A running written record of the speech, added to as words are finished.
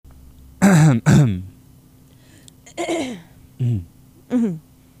Oh,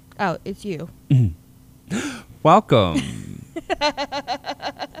 it's you. Welcome.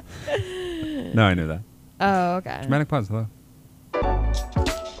 No, I knew that. Oh, okay. Dramatic pause. Hello.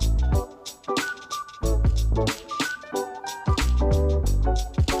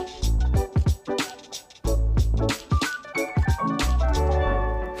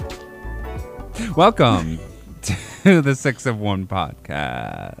 Welcome to the 6 of 1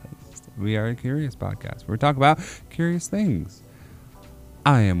 podcast. We are a curious podcast where we talk about curious things.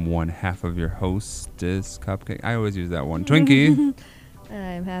 I am one half of your hostess, Cupcake. I always use that one. Twinkie.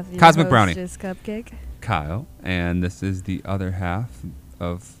 I'm half your Cosmic Brownie. hostess, Cupcake. Kyle. And this is the other half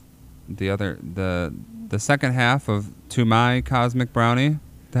of the second half of To My Cosmic Brownie.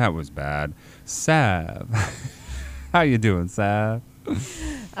 That was bad. Sav. How you doing, Sav?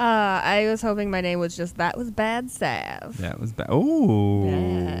 I was hoping my name was just That Was Bad Sav. That was bad. Oh.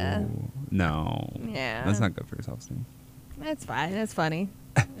 Yeah. No. Yeah. That's not good for your self-esteem. That's fine. That's funny.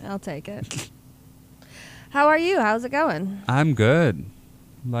 I'll take it. How are you? How's it going? I'm good.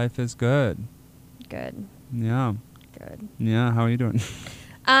 Life is good. Good. Yeah. Good. Yeah. How are you doing?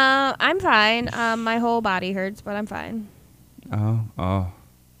 I'm fine. My whole body hurts, but I'm fine. Oh.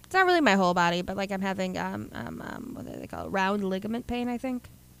 It's not really my whole body, but like I'm having what do they call it? Round ligament pain, I think.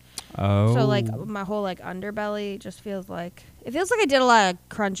 Oh. So like my whole like underbelly just feels like I did a lot of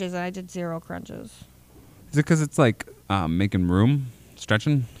crunches and I did 0 crunches. Is it because it's like making room,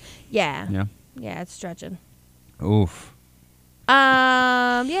 stretching? Yeah. Yeah. Yeah, it's stretching. Oof.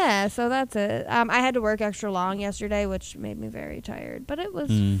 Yeah, so that's it. I had to work extra long yesterday, which made me very tired, but it was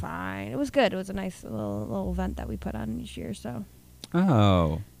fine. It was good. It was a nice little event that we put on each year, so.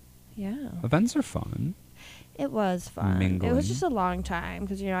 Oh. Yeah. Events are fun. It was fun. Mingling. It was just a long time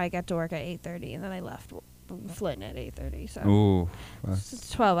because, I got to work at 8:30 and then I left Flint at 8:30, so. Ooh. It's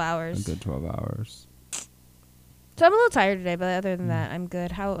 12 A hours. good 12 hours. So I'm a little tired today, but other than that, I'm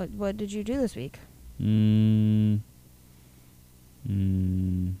good. What did you do this week? Nothing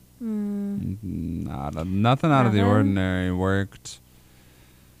out of the ordinary. Worked.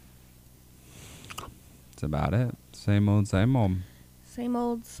 That's about it. Same old, same old. Same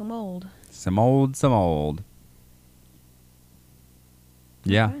old, some old. Some old, some old.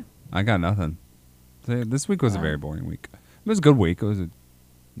 Yeah, Okay. I got nothing. So this week was a very boring week. It was a good week. It was a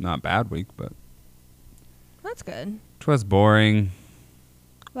not bad week, but That's good. it was boring.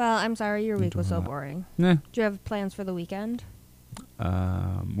 Well, I'm sorry your week was so What? boring. Nah. Do you have plans for the weekend?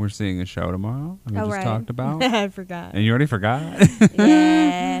 We're seeing a show tomorrow. We just right. talked about. I forgot. And you already forgot?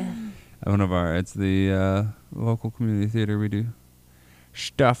 Yeah. It's the local community theater we do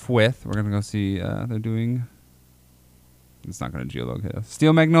stuff with. We're going to go see, they're doing, it's not going to geolocate us.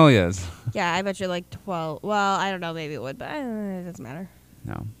 Steel Magnolias. Yeah, I bet you're like 12. Well, I don't know. Maybe it would, but it doesn't matter.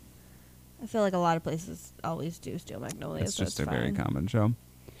 No, I feel like a lot of places always do Steel Magnolias. it's so just a fine. very common show.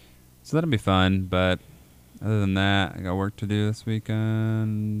 So that'll be fun, but other than that, I got work to do this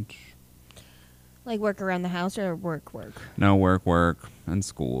weekend. Like work around the house or work? No, work, and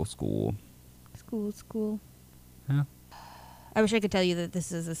school. School. Yeah. I wish I could tell you that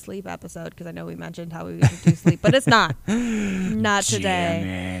this is a sleep episode because I know we mentioned how we would do sleep, but it's not. Not today.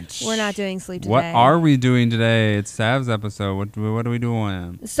 Damn it. We're not doing sleep today. What are we doing today? It's Sav's episode. What are we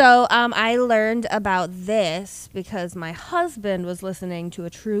doing? So I learned about this because my husband was listening to a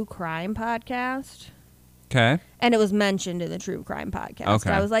true crime podcast. Okay. And it was mentioned in the true crime podcast. Okay.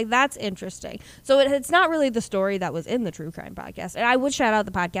 And I was like, that's interesting. So it's not really the story that was in the true crime podcast. And I would shout out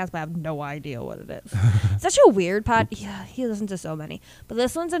the podcast, but I have no idea what it is. Such a weird pod. Yeah, he listens to so many. But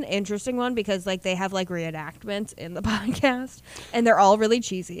this one's an interesting one because like they have like reenactments in the podcast. And they're all really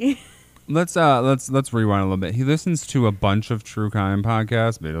cheesy. Let's rewind a little bit. He listens to a bunch of true crime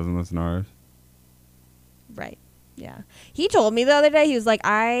podcasts, but he doesn't listen to ours. Right. Yeah. He told me the other day, he was like,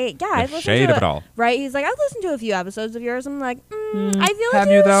 I've listened shade to of it all. Right. He's like, I've listened to a few episodes of yours. I'm like, I feel Have like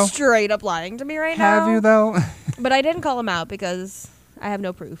you, you're though? straight up lying to me right now. Have you though? But I didn't call him out because I have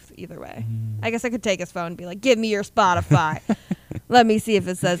no proof either way. I guess I could take his phone and be like, give me your Spotify. Let me see if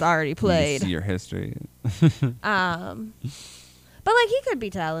it says already played. See your history. But like he could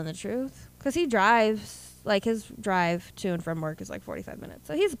be telling the truth because he drives. Like his drive to and from work is like 45 minutes.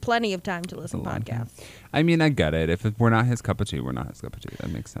 So he has plenty of time to listen to podcasts. I mean, I get it. If we're not his cup of tea, we're not his cup of tea. That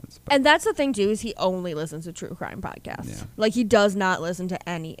makes sense. But And that's the thing too, is he only listens to true crime podcasts. Yeah. Like he does not listen to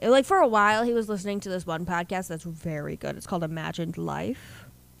any. Like for a while he was listening to this one podcast that's very good. It's called Imagined Life.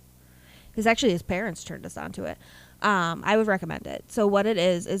 Because actually his parents turned us onto it. I would recommend it. So what it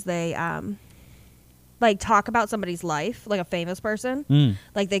is they like talk about somebody's life, like a famous person.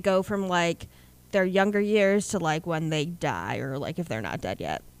 Like they go from like their younger years to like when they die or like if they're not dead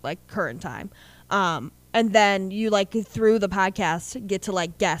yet. like current time. And then you like through the podcast get to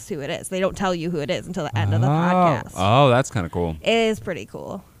like guess who it is. They don't tell you who it is until the end of the podcast. Oh, that's kind of cool. It is pretty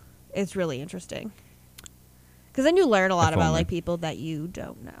cool. It's really interesting. Because then you learn a lot about like people that you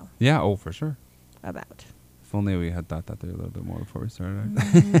don't know Yeah. Oh, for sure. about. If only we had thought that through a little bit more before we started.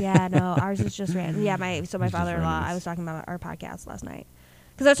 Yeah, no, ours is just random. Yeah, my just father-in-law, randomness. I was talking about our podcast last night.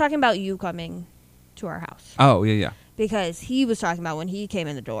 Because I was talking about you coming to our house. Oh, yeah. Because he was talking about when he came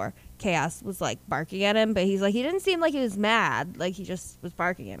in the door, Chaos was like barking at him, but he's like, he didn't seem like he was mad. Like he just was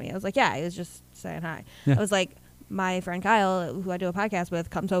barking at me. I was like, yeah, he was just saying hi. Yeah. I was like, my friend Kyle, who I do a podcast with,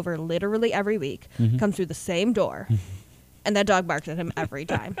 comes over literally every week, Mhm. comes through the same door, and that dog barks at him every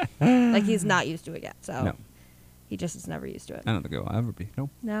time. Like he's not used to it yet. So No. he just is never used to it. I don't think it will ever be. Nope.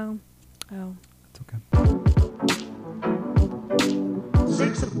 No. Oh. It's okay.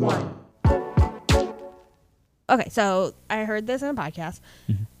 6 of 1. Okay, so I heard this in a podcast.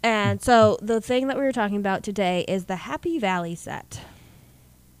 Mhm. And so the thing that we were talking about today is the Happy Valley set.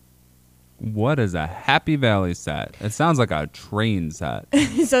 What is a Happy Valley set? It sounds like a train set.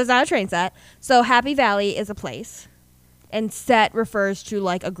 So it's not a train set. So Happy Valley is a place, and set refers to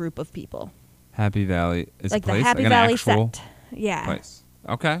like a group of people. Happy Valley is Like a place? the Happy like Valley an actual set. Yeah. place.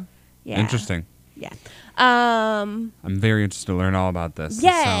 Okay. Yeah. Interesting. Yeah. I'm very interested to learn all about this.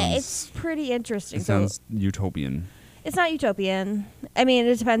 Yeah, It it's sounds, pretty interesting. it So sounds utopian. it's not utopian. I mean,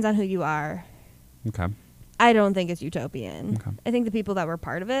 it depends on who you are. Okay. I don't think it's utopian. Okay. I think the people that were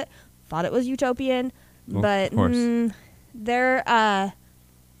part of it thought it was utopian, Well, but of course. they're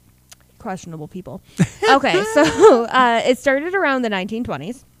questionable people. Okay, so it started around the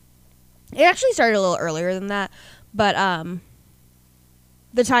 1920s. It actually started a little earlier than that, but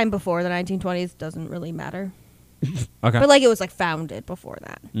the time before the 1920s doesn't really matter. Okay. But like it was like founded before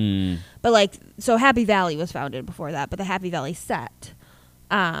that. Mm. But like so Happy Valley was founded before that, but the Happy Valley set,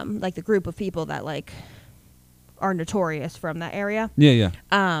 like the group of people that like are notorious from that area, Yeah,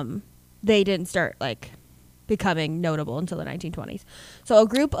 yeah. they didn't start like becoming notable until the 1920s. So a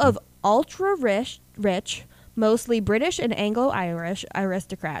group of ultra rich, mostly British and Anglo-Irish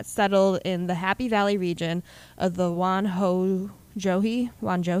aristocrats settled in the Happy Valley region of the Wanjohi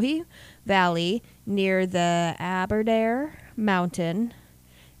Valley near the Aberdare Mountain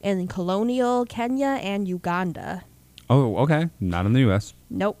in colonial Kenya and Uganda. Oh, okay. Not in the U.S.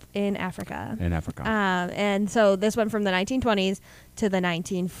 Nope, in Africa. In Africa. And so this went from the 1920s to the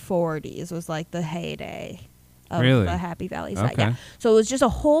 1940s was like the heyday of Really? the Happy Valley site. Okay. Yeah. So it was just a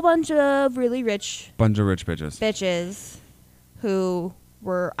whole bunch of really rich Bunch of rich bitches. bitches who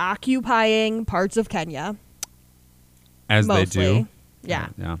were occupying parts of Kenya. As mostly. they do. Yeah.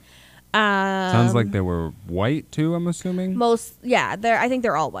 Yeah. Sounds like they were white too, I'm assuming. I think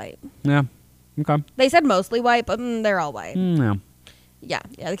they're all white. Yeah. Okay. They said mostly white, but they're all white. Yeah. Yeah,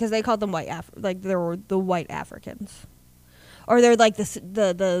 because they called them white like they were the white Africans. Or they're like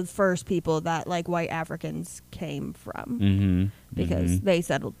the first people that like white Africans came from. Mm-hmm. Because they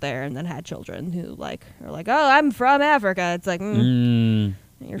settled there and then had children who like are like, oh, I'm from Africa. It's like Mm.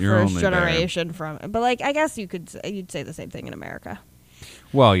 your You're first only there. generation from, but like I guess you'd say the same thing in America.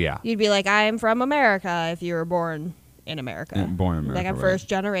 Well, yeah. You'd be like, I am from America if you were born in America. Yeah, born in Like America, I'm right. first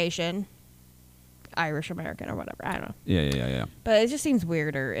generation Irish American or whatever. I don't know. Yeah. But it just seems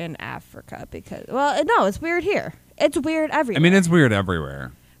weirder in Africa because, well, no, it's weird here. It's weird everywhere. I mean, it's weird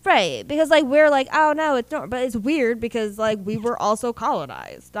everywhere. right, because like we're like, oh no, it's not, but it's weird because like we were also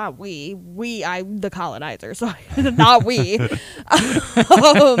colonized. Not I'm the colonizer, so not we.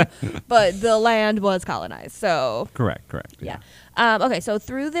 But the land was colonized, so Correct. yeah. Okay, so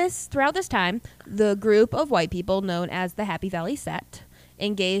throughout this time, the group of white people known as the Happy Valley Set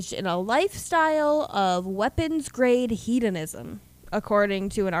engaged in a lifestyle of weapons-grade hedonism, according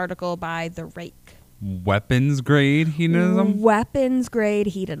to an article by The Rake. Weapons grade hedonism? Weapons-grade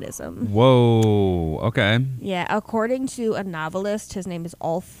hedonism. Whoa. Okay. Yeah, according to a novelist, his name is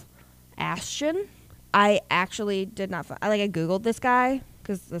Ulf Ashton. I actually did not. I Googled this guy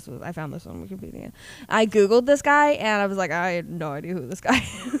because I found this on Wikipedia. I Googled this guy and I was like, I had no idea who this guy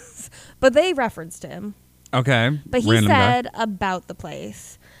is, but they referenced him. Okay. But he Random said about the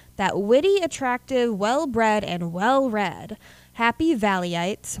place that witty, attractive, well-bred, and well-read Happy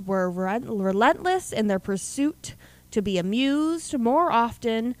Valleyites were relentless in their pursuit to be amused, more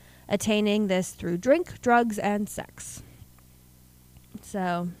often attaining this through drink, drugs, and sex.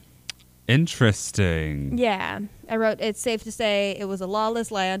 So, Interesting. yeah. I wrote, it's safe to say it was a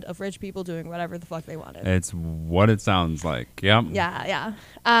lawless land of rich people doing whatever the fuck they wanted. It's what it sounds like. Yep. Yeah.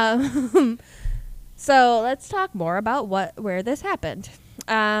 So let's talk more about where this happened.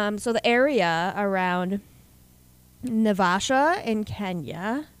 So the area around Naivasha in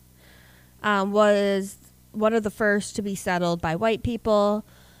Kenya was one of the first to be settled by white people,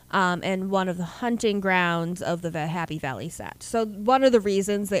 and one of the hunting grounds of the Happy Valley set. So one of the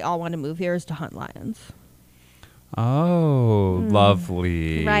reasons they all want to move here is to hunt lions. Oh,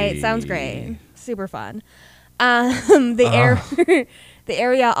 lovely. Right, sounds great. Super fun. The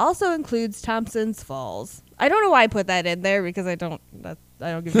area also includes Thompson's Falls. I don't know why I put that in there because I don't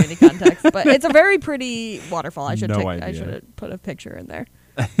give you any context, but it's a very pretty waterfall. I should have put a picture in there.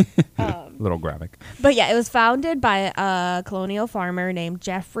 Little graphic. But yeah, it was founded by a colonial farmer named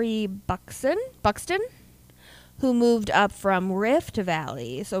Jeffrey Buxton, who moved up from Rift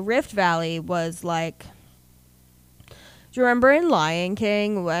Valley. So Rift Valley was like, do you remember in Lion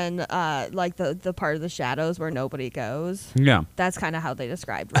King when like the part of the shadows where nobody goes? Yeah. That's kind of how they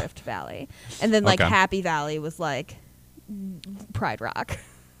described Rift Valley. And then like Okay. Happy Valley was like Pride Rock.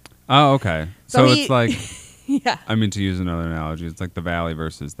 Oh, okay. So it's like, Yeah. I mean, to use another analogy, it's like the valley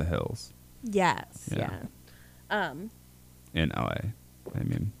versus the hills Yes. Yeah. Yeah. in LA. I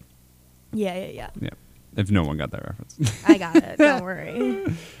mean, Yeah. if no one got that reference. I got it. Don't worry.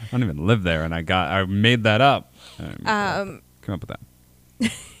 I don't even live there, and I made that up. Came up with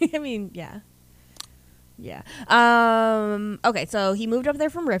that. I mean, yeah. Yeah. Okay, so he moved up there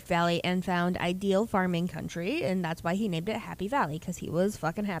from Rift Valley and found ideal farming country, and that's why he named it Happy Valley, because he was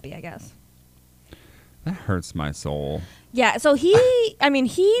fucking happy, I guess. That hurts my soul. Yeah, so he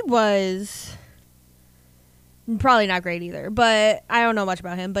was probably not great either, but I don't know much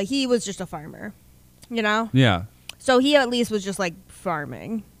about him, but he was just a farmer, you know? Yeah. So he at least was just like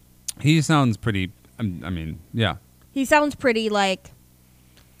farming. He sounds pretty, I mean, yeah. He sounds pretty like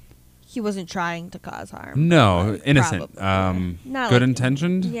he wasn't trying to cause harm. No, like, innocent. probably. Not Good like-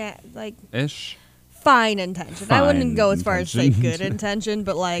 intentioned? Yeah, like Ish. fine intention. I wouldn't Fine go as far as say intention. good intention,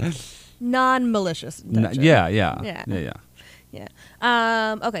 but like non-malicious intention. Yeah.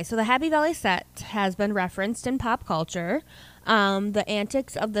 Okay, so the Happy Valley set has been referenced in pop culture. The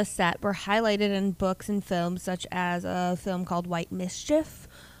antics of the set were highlighted in books and films, such as a film called White Mischief,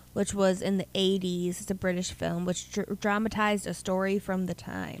 which was in the 80s. It's a British film which dramatized a story from the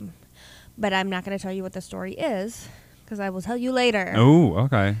time. But I'm not going to tell you what the story is, because I will tell you later. Oh,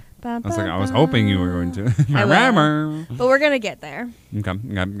 okay. I was hoping you were going to. I will. But we're going to get there.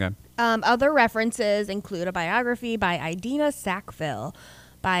 Okay. Other references include a biography by Idina Sackville,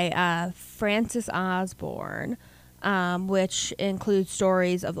 by Francis Osborne, which includes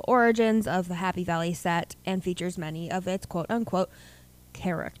stories of the origins of the Happy Valley set and features many of its quote-unquote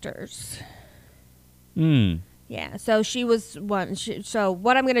characters. Yeah, so she was one. So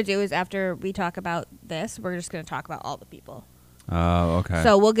what I'm going to do is after we talk about this, we're just going to talk about all the people. Oh, okay.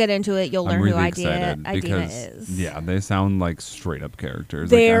 So we'll get into it. You'll I'm learn really who excited Idina because, is. yeah, they sound like straight up characters.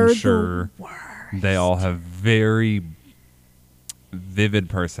 They're like, I'm sure the worst. they all have very vivid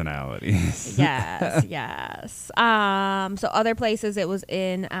personalities. Yes. So other places it was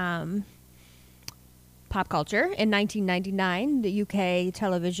in pop culture. In 1999, the UK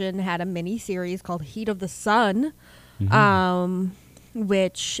television had a mini series called Heat of the Sun,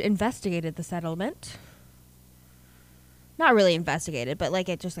 which investigated the settlement. Not really investigated, but like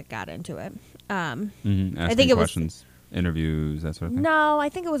it just like got into it. Asking I think it was- questions, interviews, that sort of thing. No, I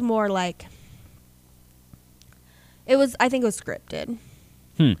think it was more like I think it was scripted.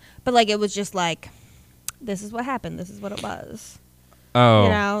 But like it was just like, this is what happened, this is what it was. Oh, You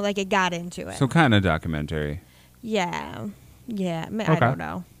know, like it got into it. so kind of documentary. Yeah. I Okay. don't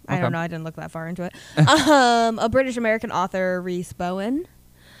know. I Okay. don't know. I didn't look that far into it. A British American author, Rhys Bowen,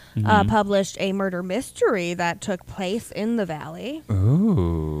 published a murder mystery that took place in the valley.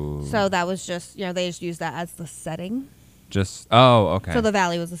 Ooh. So that was just, they just used that as the setting. Okay. So the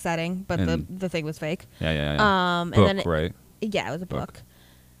valley was the setting, but And- the thing was fake. yeah. And Book, then right? Yeah, it was a Book. book.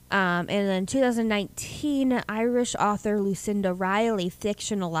 And then 2019, Irish author Lucinda Riley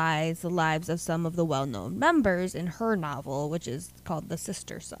fictionalized the lives of some of the well-known members in her novel, which is called The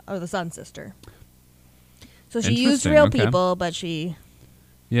Sun Sister. So she used Interesting, real okay. people, but she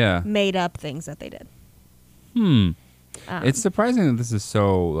Yeah. made up things that they did. It's surprising that this is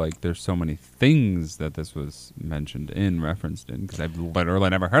so, like, there's so many things that this was referenced in, because I've literally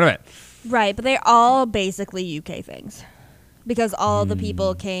never heard of it. Right, but they're all basically UK things. Because all the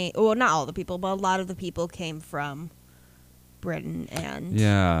people came, well, not all the people, but a lot of the people came from Britain and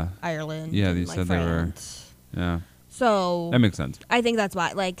Yeah. Ireland. Yeah, and, you like, said they were- France. Yeah. So That makes sense. I think that's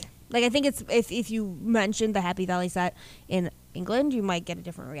why, like I think it's if you mentioned the Happy Valley set in England, you might get a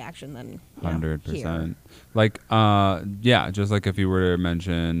different reaction than 100%. Like, yeah, just like if you were to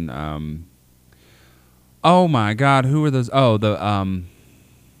mention, oh my God, who were those? Oh, the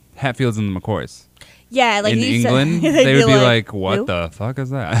Hatfields and the McCoys. Yeah, like in you said- England, they'd they would be like, "What "Who?" the fuck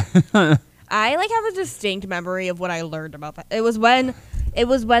is that?" I like have a distinct memory of when I learned about that. It was when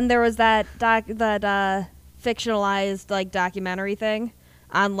there was that fictionalized like documentary thing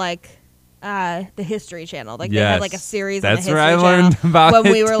on like the History Channel. Like they had like a series on the History Channel. That's where I learned about when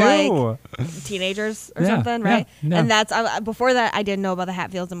it we were too. like teenagers or Yeah, something, right? yeah. And that's before that I didn't know about the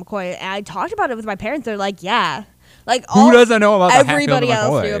Hatfields and McCoy. And I talked about it with my parents. They're like, yeah. Like Who doesn't know about the Hatfields and everybody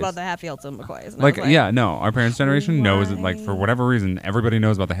else McCoys? knew about the Hatfields and McCoys. And I Like, was yeah, no, our parents' generation knows it. Like, why? for whatever reason, everybody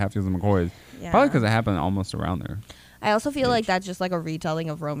knows about the Hatfields and McCoys. Yeah. Probably because it happened almost around there. I also feel like that's just like a retelling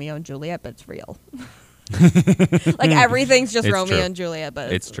of Romeo and Juliet, but it's real. Like everything's just It's Romeo true. and Juliet,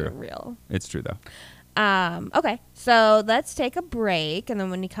 but It's true. real. It's true, though. Okay, so let's take a break, and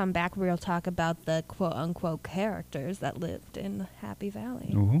then when we come back, we'll talk about the quote-unquote characters that lived in Happy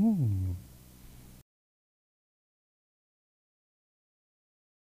Valley. Ooh.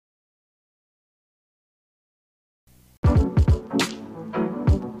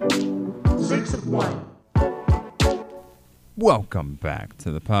 Six of one. Welcome back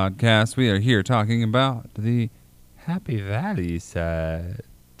to the podcast. We are here talking about the Happy Valley set.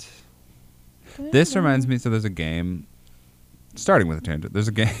 This reminds me, so there's a game, starting with a tangent, there's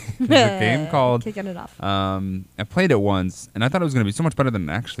a game, called, Kicking it off. I played it once, and I thought it was going to be so much better than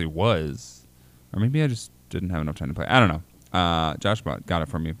it actually was. Or maybe I just didn't have enough time to play. I don't know. Josh got it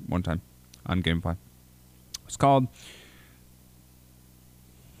for me one time on Gamefly. It's called,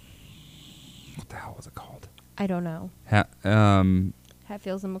 what the hell was it called? I don't know.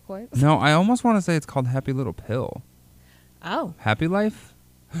 Hatfields and McCoy? No, I almost want to say it's called Happy Little Pill. Oh, Happy Life?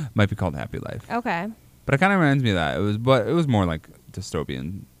 Might be called Happy Life. okay. But it kind of reminds me of that. It was more like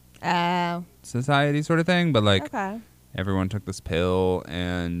dystopian Oh, society sort of thing. But like okay. everyone took this pill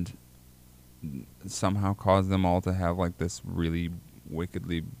and somehow caused them all to have like this really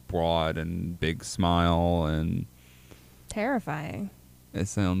wickedly broad and big smile, and Terrifying. it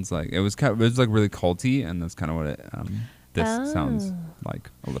sounds like it was like really culty, and that's kind of what it this sounds like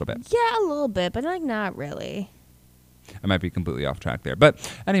a little bit. Yeah, a little bit, but like not really. I might be completely off track there, but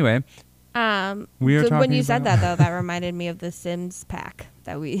anyway. We are when talking you said about- that though, that reminded me of the Sims pack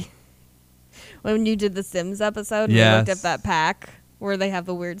that we when you did the Sims episode. We looked Yes. at that pack where they have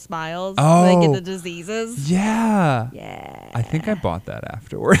the weird smiles. Oh. They get the diseases. Yeah. Yeah. I think I bought that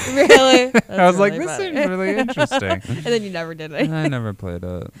afterward. Really? That's I was like, really this funny. seems really interesting. And then you never did it. I never played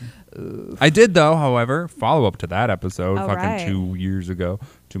it. I did, though, however, follow up to that episode Oh, fucking right.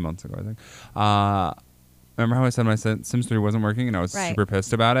 2 months ago, I think. Remember how I said my Sims 3 wasn't working and I was Right. super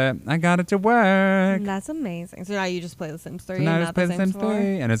pissed about it? I got it to work. That's amazing. So now you just play the Sims 3 So now I and just not play the Sims 4?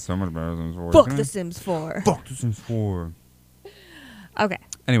 and it's so much better than Sims 4. Fuck the Sims 4. Fuck the Sims 4. Okay.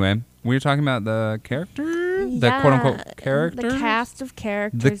 Anyway, we were talking about the character? The quote-unquote characters? The cast of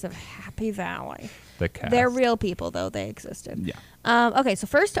characters of Happy Valley. The cast. They're real people, though. They existed. Yeah. Okay, so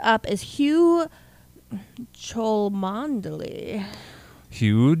first up is Hugh Cholmondeley.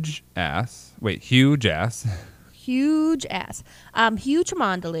 Huge ass. Wait, huge ass. Huge ass. Hugh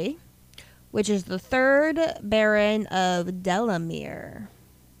Cholmondeley, which is the third Baron of Delamere.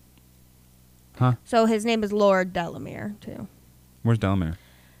 Huh? So his name is Lord Delamere, too. Where's Delamere?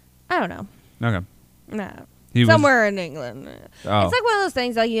 I don't know. Okay. No. He was- Somewhere in England. Oh. It's like one of those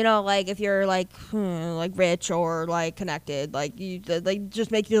things, like, you know, like if you're like rich or like connected, like you like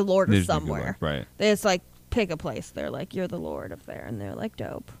just make you the lord They of just make you somewhere. look, right. They just like pick a place. They're like, you're the lord of there, and they're like,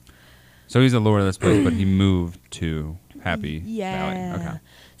 dope. So he's the lord of this place, but he moved to Happy Yeah. Valley. Okay.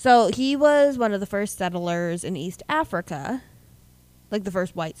 So he was one of the first settlers in East Africa, like the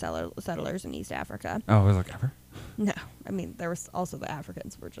first white settlers in East Africa. Oh, it was like ever? No, I mean there was also the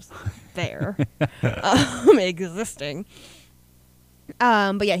Africans were just there, existing.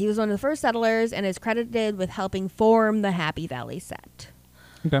 But yeah, he was one of the first settlers and is credited with helping form the Happy Valley set.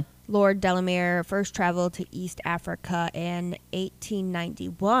 Okay. Lord Delamere first traveled to East Africa in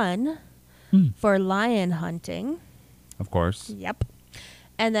 1891 for lion hunting. Of course. Yep.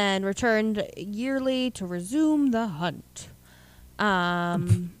 And then returned yearly to resume the hunt.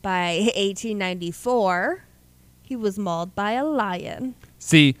 By 1894, he was mauled by a lion.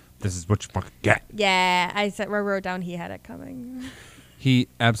 See, this is what you fucking get. Yeah, I wrote down he had it coming. He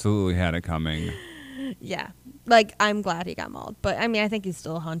absolutely had it coming. Yeah. Like, I'm glad he got mauled. But, I mean, I think he's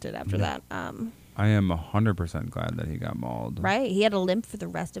still hunted after that. I am 100% glad that he got mauled. Right? He had a limp for the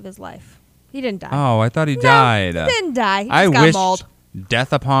rest of his life. He didn't die. Oh, I thought he No, died. He didn't die. He I just got wished mauled.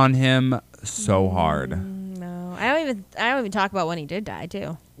 death upon him so hard. No. I don't even talk about when he did die,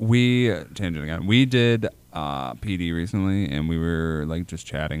 too. Tangent again. We did PD recently, and we were like just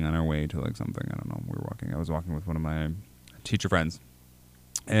chatting on our way to like something. I don't know. I was walking with one of my teacher friends,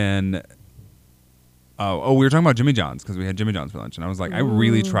 and Oh, we were talking about Jimmy John's because we had Jimmy John's for lunch, and I was like, I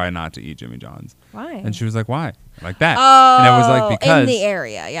really try not to eat Jimmy John's. Why? And she was like, why? Like that. Oh, and I was like, because in the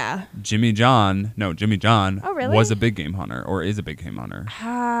area, yeah. Jimmy John Oh, really? was a big game hunter or is a big game hunter.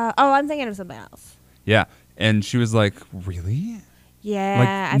 I'm thinking of something else. Yeah. And she was like, really?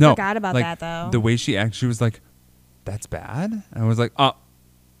 Yeah, Like, no, I forgot about like, that, though. The way she acted, she was like, that's bad? And I was like,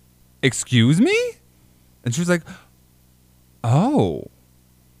 excuse me? And she was like, oh,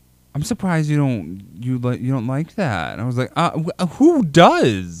 I'm surprised you don't like that. And I was like, who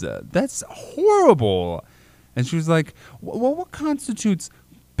does? That's horrible. And she was like, what constitutes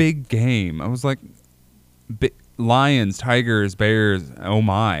big game? I was like, lions, tigers, bears. Oh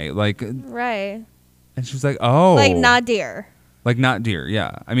my, like. Right. And she was like, oh, like not deer. Like not deer.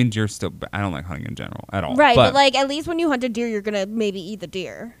 Yeah, I mean deer still. I don't like hunting in general at all. Right, but like at least when you hunt a deer, you're gonna maybe eat the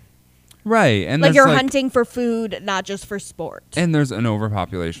deer. Right, and like you're hunting for food, not just for sport. And there's an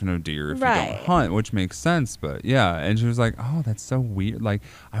overpopulation of deer if you don't hunt, which makes sense. But yeah, and she was like, "Oh, that's so weird. Like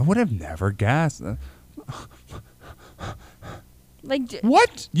I would have never guessed." Like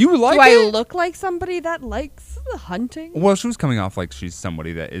what? You like do it? I look like somebody that likes hunting? Well, she was coming off like she's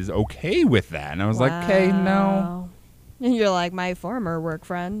somebody that is okay with that, and I was like, "Okay, no." And you're like my former work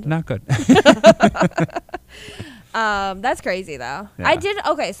friend. Not good. That's crazy though. Yeah. I did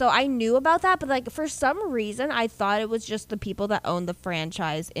okay, so I knew about that, but like for some reason I thought it was just the people that own the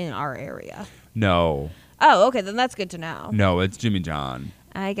franchise in our area. No. Oh, okay, then that's good to know. No, it's Jimmy John.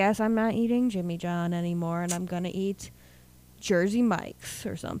 I guess I'm not eating Jimmy John anymore, and I'm gonna eat Jersey Mike's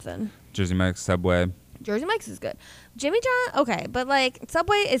or something. Jersey Mike's, Subway. Jersey Mike's is good. Jimmy John, okay, but like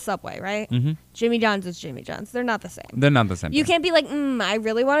Subway is Subway, right? Mm-hmm. Jimmy John's is Jimmy John's. They're not the same. They're not the same. You can't be like, I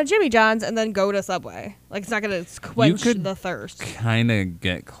really want a Jimmy John's and then go to Subway. Like it's not gonna quench the thirst. Kind of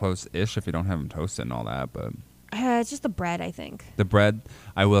get close-ish if you don't have them toasted and all that, but it's just the bread, I think. the bread.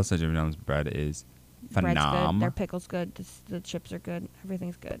 I will say Jimmy John's bread is Bread's phenomenal. good. Their pickles good. The chips are good.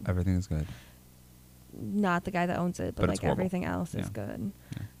 Everything's good. Everything is good. Not the guy that owns it, but it's like horrible. everything else is Yeah. good.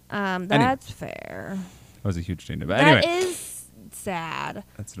 Yeah. That's fair. That was a huge change. But That anyway, is sad.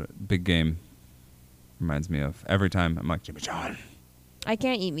 that's a big game. Reminds me of every time I'm like Jimmy John. I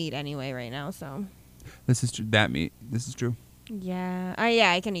can't eat meat anyway right now, so. This is true. That meat. This is true. Yeah.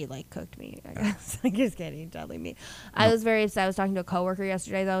 I can eat like cooked meat, I guess. I just can't eat deli meat. I was very upset. I was talking to a coworker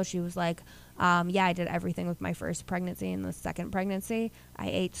yesterday though. She was like, yeah, I did everything with my first pregnancy and the second pregnancy. I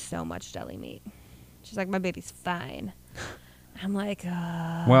ate so much deli meat. She's like, my baby's fine. I'm like,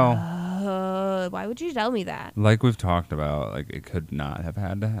 well, why would you tell me that? like we've talked about, like it could not have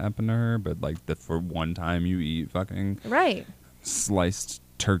had to happen to her, but like for one time you eat fucking Right. sliced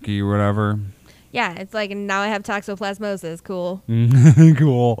turkey or whatever. Yeah, it's like now I have toxoplasmosis. Cool.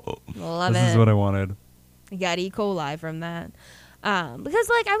 Cool. Love This it. is what I wanted. You got E. coli from that. Because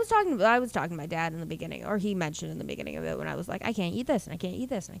like I was talking to my dad in the beginning, or he mentioned in the beginning of it when I was like, I can't eat this and I can't eat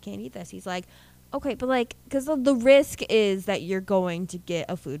this and I can't eat this. He's like, okay, but like, because the risk is that you're going to get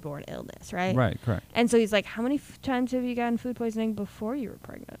a foodborne illness, right? Right, correct. And so he's like, how many times have you gotten food poisoning before you were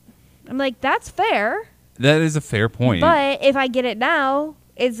pregnant? I'm like, that's fair. That is a fair point. But if I get it now,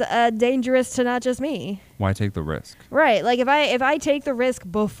 it's dangerous to not just me. Why take the risk? Right. Like if I take the risk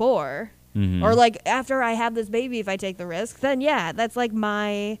before, Mm-hmm. or like after I have this baby, if I take the risk, then yeah, that's like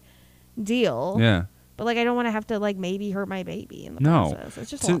my deal. Yeah. But like I don't want to have to like maybe hurt my baby in the No. process. It's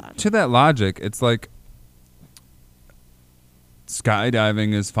just a lot. To that logic, it's like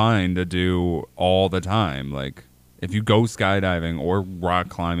skydiving is fine to do all the time. Like if you go skydiving or rock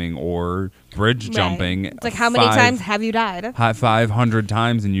climbing or bridge Right. jumping, It's like how many times have you died? 500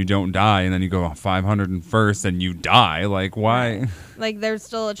 times and you don't die, and then you go 501st and you die. Like why? Right. Like there's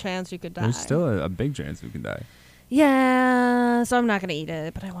still a chance you could die. There's still a big chance you can die. Yeah, so I'm not gonna eat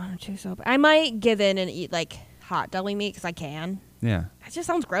it, but I want to so bad. I might give in and eat like hot deli meat because I can. Yeah, It just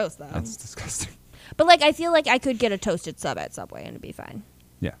sounds gross though. that's disgusting. But like I feel like I could get a toasted sub at Subway and it'd be fine.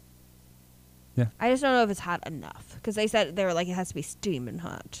 Yeah. Yeah. I just don't know if it's hot enough because they were like it has to be steaming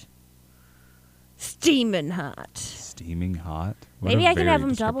hot. Steaming hot. Steaming hot. What Maybe a I can have very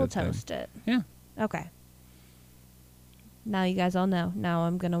them double descriptive toast it. thing. Yeah. Okay. Now you guys all know. Now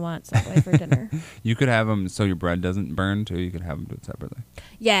I'm gonna want Subway for dinner. You could have them so your bread doesn't burn too. You could have them do it separately.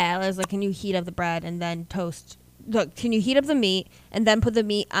 Yeah, I was like, can you heat up the bread and then toast? Look, can you heat up the meat and then put the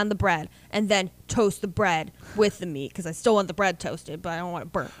meat on the bread and then toast the bread with the meat? Because I still want the bread toasted, but I don't want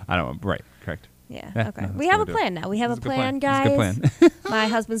it burnt. I don't. Right. Correct. Yeah. Yeah, Okay. no, that's We the have way a to do it. plan now. We have This a is good plan, This guys. is a good plan. My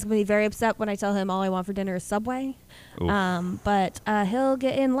husband's gonna be very upset when I tell him all I want for dinner is Subway. Oof. But he'll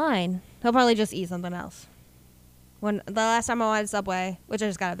get in line. He'll probably just eat something else. When the last time I wanted Subway, which I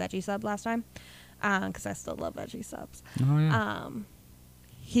just got a veggie sub last time, because I still love veggie subs. Oh yeah.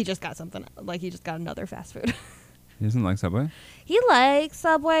 he just got something, like he just got another fast food. He doesn't like Subway? He likes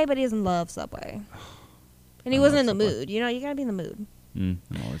Subway, but he doesn't love Subway. And he I wasn't love in the Subway. mood. You know, you gotta be in the mood. I'm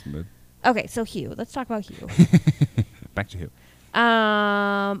always in the mood. Okay, so Hugh. Let's talk about Hugh. Back to you.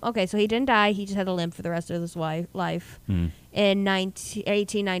 Okay, so he didn't die. He just had a limp for the rest of his life. In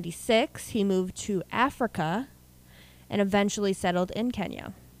 1896, he moved to Africa and eventually settled in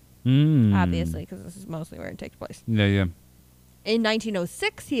Kenya, obviously, because this is mostly where it takes place. Yeah. In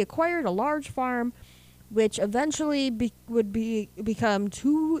 1906, he acquired a large farm, which eventually would become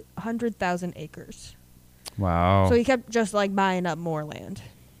 200,000 acres. Wow. So he kept just like buying up more land.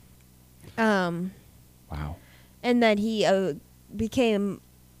 Wow. And then he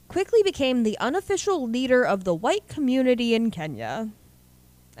quickly became the unofficial leader of the white community in Kenya.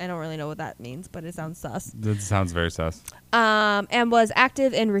 I don't really know what that means, but it sounds sus. That sounds very sus. And was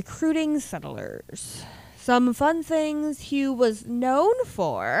active in recruiting settlers. Some fun things Hugh was known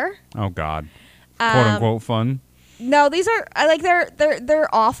for. Oh, God. Quote unquote fun. No, these are like they're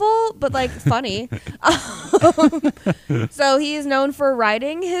awful, but like funny. So he is known for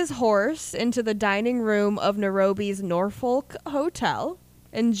riding his horse into the dining room of Nairobi's Norfolk Hotel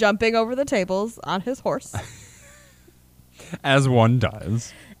and jumping over the tables on his horse. As one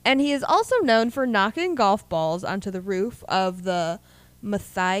does. And he is also known for knocking golf balls onto the roof of the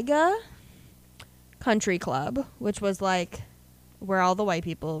Muthaiga Country Club, which was like where all the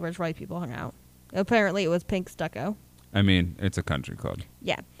rich white people hung out. Apparently, it was pink stucco. I mean, it's a country club.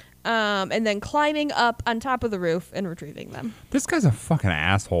 Yeah. And then climbing up on top of the roof and retrieving them. This guy's a fucking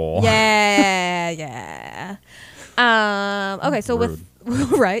asshole. Yeah. Okay, so with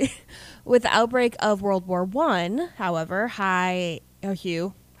the outbreak of World War I, however,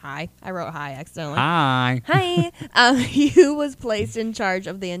 Hugh, I wrote hi accidentally. Hi. Hugh was placed in charge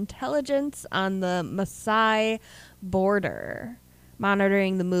of the intelligence on the Maasai border,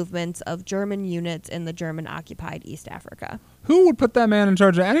 monitoring the movements of German units in the German-occupied East Africa. Who would put that man in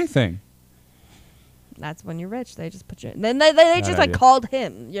charge of anything? That's when you're rich. They just put you. Then they just like called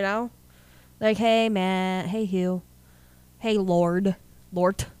him. You know, like, hey man, hey Hugh, hey Lord.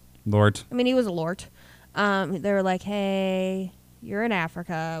 I mean, he was a lord. They were like, hey, you're in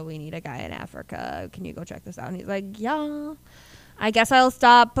Africa. We need a guy in Africa. Can you go check this out? And he's like, yeah. I guess I'll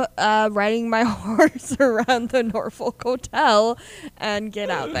stop riding my horse around the Norfolk Hotel and get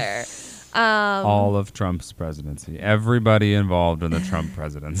out there. All of Trump's presidency. Everybody involved in the Trump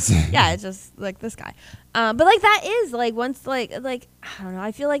presidency. Yeah, it's just like this guy. But like that is like once like I don't know.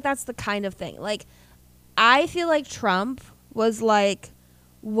 I feel like that's the kind of thing. Like I feel like Trump was like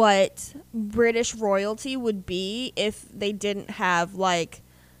what British royalty would be if they didn't have like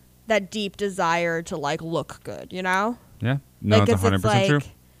that deep desire to like look good, you know? Yeah. No, like, it's 100% true.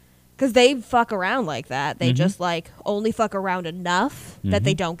 Because they fuck around like that. They just like only fuck around enough that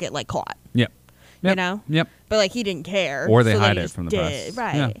they don't get like caught. Yep. You know? Yep. But like he didn't care. Or they so hide he it just from the did. press.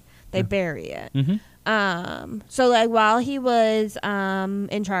 Right. Yeah. They bury it. Mm-hmm. So like while he was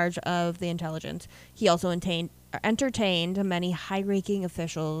in charge of the intelligence, he also entertained many high-ranking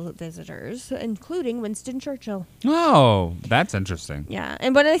official visitors, including Winston Churchill. Oh, that's interesting. Yeah,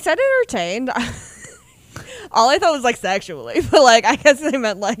 and when I said entertained, all I thought was like sexually, but like I guess they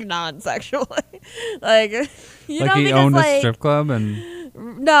meant like non-sexually. Like you like know, he because owned like a strip club and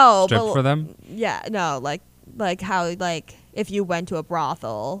no, stripped but, for them? Yeah, no, like how like if you went to a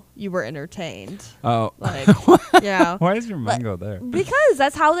brothel, you were entertained. Oh. Like yeah. Why does your mind go there? Because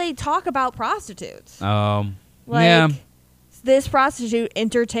that's how they talk about prostitutes. Like, yeah. This prostitute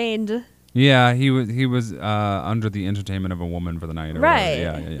entertained. Yeah, he was under the entertainment of a woman for the night. Or Right.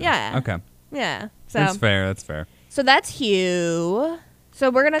 Whatever. Yeah. Okay. Yeah. So That's fair. So that's Hugh. So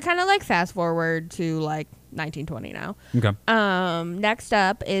we're gonna kind of like fast forward to like 1920 now. Okay. Next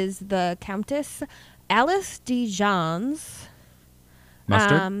up is the Countess Alice de Jans.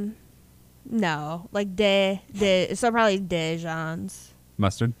 Mustard? No, like so probably de Jans.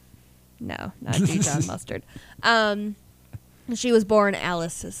 Mustard? No, not Dijon mustard. She was born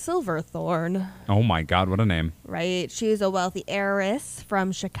Alice Silverthorne. Oh my God, what a name. Right. She was a wealthy heiress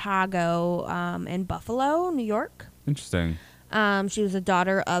from Chicago and Buffalo, New York. Interesting. She was a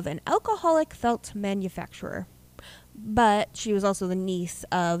daughter of an alcoholic felt manufacturer. But she was also the niece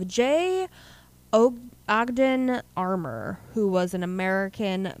of J. Ogden Armour, who was an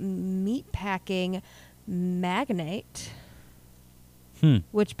American meatpacking magnate.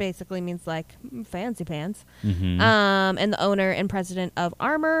 Which basically means like fancy pants. Mm-hmm. And the owner and president of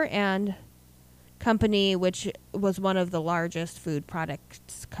Armour and Company, which was one of the largest food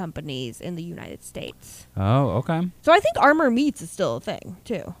products companies in the United States. Oh, okay. So I think Armour Meats is still a thing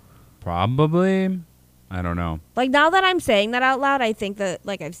too. Probably. I don't know. Like, now that I'm saying that out loud, I think that,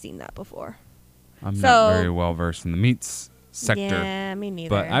 like, I've seen that before. I'm So- not very well versed in the meats sector. Yeah, me neither.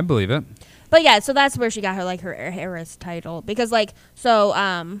 But I believe it. But yeah, so that's where she got her, like, her heiress title. Because, like, so,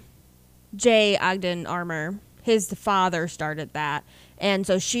 J. Ogden Armour, his father started that. And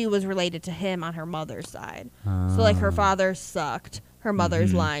so she was related to him on her mother's side. So, like, her father sucked. Her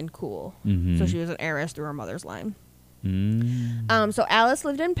mother's line, cool. Mhm. So she was an heiress through her mother's line. Mm. So Alice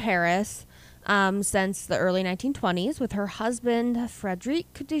lived in Paris since the early 1920s with her husband, Frédéric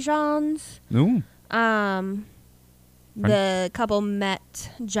Desjans. Ooh. The couple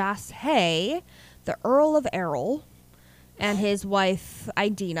met Jas Hay, the Earl of Errol, and his wife,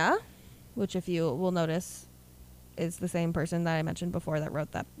 Idina, which, if you will notice, is the same person that I mentioned before that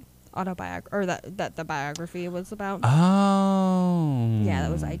wrote that autobiography, or that the biography was about. Oh. Yeah,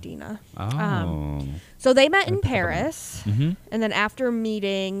 that was Idina. Oh. So they met in That's clever. Paris, Mm-hmm. and then after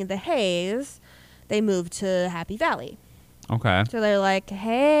meeting the Hays, they moved to Happy Valley. Okay. So they're like,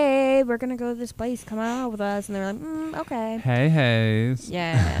 hey, we're going to go to this place. Come out with us. And they're like, okay. Hey, Hayes.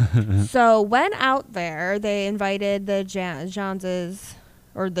 Yeah. So when out there, they invited the Janses,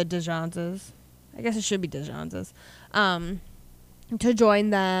 or the Dejanses. I guess it should be Dejanses, to join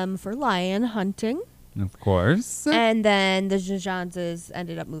them for lion hunting. Of course. And then the Dejanses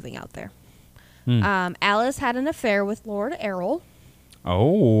ended up moving out there. Hmm. Alice had an affair with Lord Errol,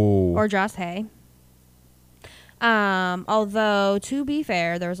 Oh. or Jas Hay. Although, to be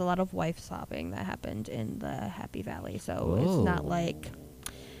fair, there was a lot of wife swapping that happened in the Happy Valley, so it's not like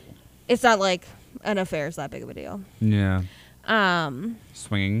an affair is that big of a deal. Yeah.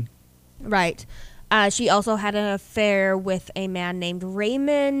 Swinging. Right. She also had an affair with a man named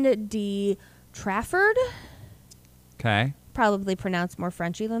Raymond D. Trafford. Okay. Probably pronounced more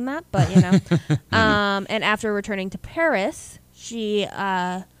Frenchy than that, but you know. And after returning to Paris, she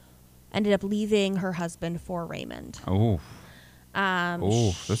ended up leaving her husband for Raymond. Oh.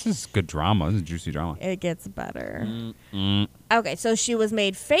 This is good drama. This is juicy drama. It gets better. Mm. Okay, so she was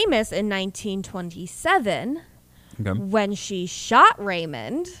made famous in 1927 Okay. when she shot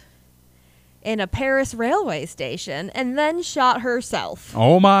Raymond in a Paris railway station and then shot herself.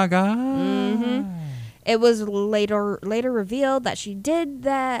 Oh my God. It was later revealed that she did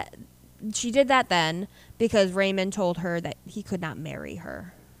that then because Raymond told her that he could not marry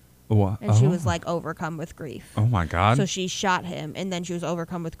her. What? And she was like overcome with grief. Oh my God. So she shot him, and then she was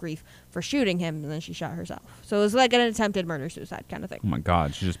overcome with grief for shooting him, and then she shot herself. So it was like an attempted murder-suicide kind of thing. Oh my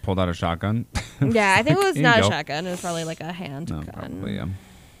God. She just pulled out a shotgun. Yeah, I think it was Here you not a go. shotgun. It was probably like a handgun. No, probably, yeah.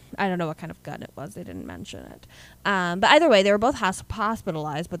 I don't know what kind of gun it was. They didn't mention it. But either way, they were both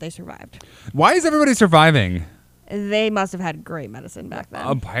hospitalized, but they survived. Why is everybody surviving? They must have had great medicine back then.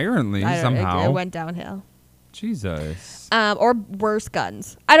 Apparently, I don't know, somehow. it went downhill. Jesus. Or worse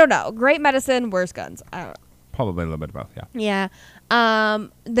guns. I don't know. Great medicine, worse guns. I don't know. Probably a little bit of both, yeah. Yeah.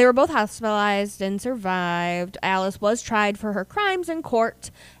 They were both hospitalized and survived. Alice was tried for her crimes in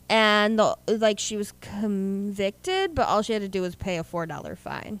court, and she was convicted, but all she had to do was pay a $4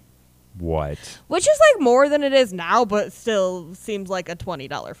 fine, What? which is like more than it is now, but still seems like a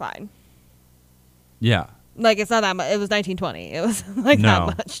 $20 fine. Yeah. Like, it's not that much. It was 1920. It was like No.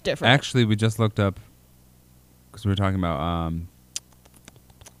 not much different. Actually, we just looked up, because we were talking about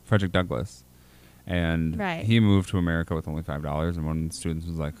Frederick Douglass. And Right. he moved to America with only $5. And one of the students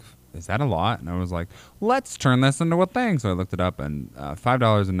was like, is that a lot? And I was like, let's turn this into a thing. So I looked it up, and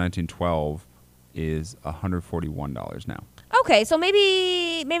 $5 in 1912 is $141 now. Okay, so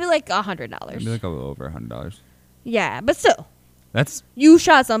maybe like $100. Maybe like a little over $100. Yeah, but still, That's you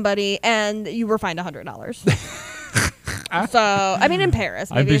shot somebody and you were fined $100. So, I mean, in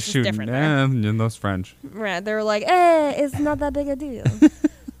Paris, I'd maybe be it's just shooting. different there. In those French. Right, they were like, it's not that big a deal.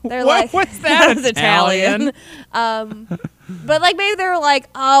 They're What? like, What's that, was Italian. But like maybe they were like,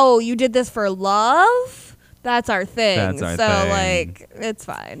 oh, you did this for love? That's our thing. That's our so thing. like, it's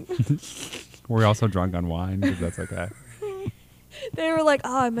fine. We're also drunk on wine, because that's okay. They were like,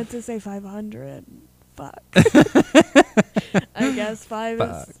 oh, I meant to say 500. Fuck. I guess five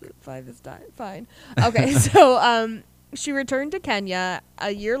is fine. Okay, so she returned to Kenya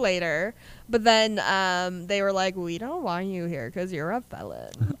a year later, but then they were like, we don't want you here because you're a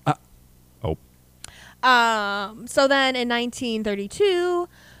felon. Oh. So then in 1932,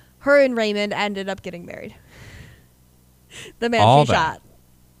 her and Raymond ended up getting married. The man All she that. shot,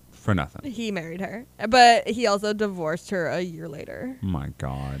 For nothing. he married her, but he also divorced her a year later. Oh my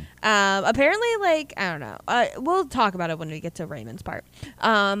God. Apparently, like, I don't know. We'll talk about it when we get to Raymond's part.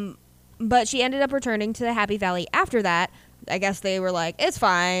 But she ended up returning to the Happy Valley after that. I guess they were like, it's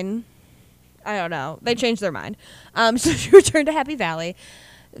fine. I don't know. They changed their mind. So she returned to Happy Valley.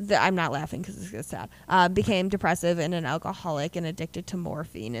 I'm not laughing because it's sad. Became depressive and an alcoholic and addicted to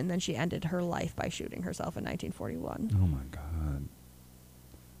morphine, and then she ended her life by shooting herself in 1941. Oh my God.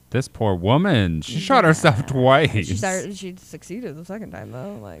 This poor woman. She shot herself twice. She succeeded the second time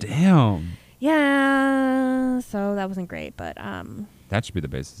though. Like, damn. yeah. So that wasn't great, but That should be the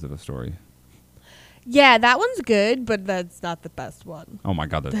basis of a story. yeah, that one's good, but that's not the best one. Oh my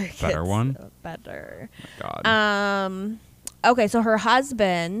God, the It better gets one. better. God. Okay, so her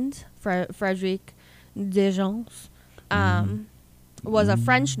husband, Frederic Degens, was a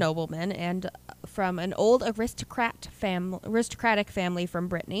French nobleman and from an old aristocratic family from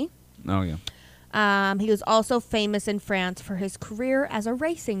Brittany. Oh yeah. He was also famous in France for his career as a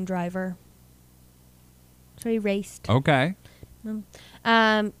racing driver. So he raced. Okay.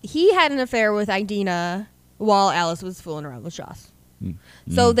 He had an affair with Idina while Alice was fooling around with Joss.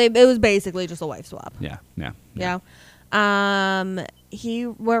 So it was basically just a wife swap. Yeah. Yeah. Yeah.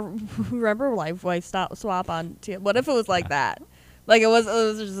 Remember wife swap on what if it was like that? Like it was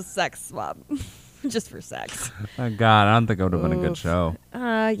just a sex swap. Just for sex. Oh God, I don't think it would have been a good Oof. show.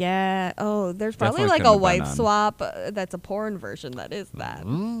 Yeah. Oh, there's probably Definitely like couldn't a have been wife on. swap that's a porn version that is that.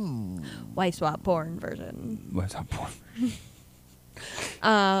 Wife swap porn version. What's up, boy?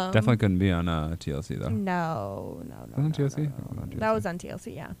 Definitely couldn't be on TLC though. No. Was it on TLC? no. It was on TLC. That was on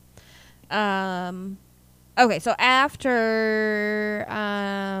TLC, yeah. Okay, so after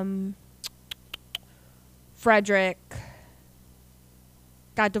Frederick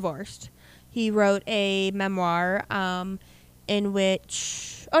got divorced, he wrote a memoir in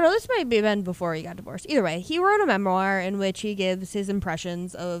which... Oh, no, this might have been before he got divorced. Either way, he wrote a memoir in which he gives his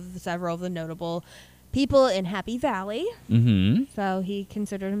impressions of several of the notable people in Happy Valley. Mm-hmm. So he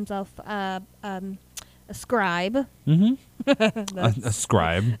considered himself a scribe. Mm-hmm. a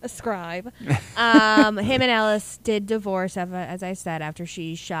scribe. A scribe. Him and Alice did divorce, as I said, after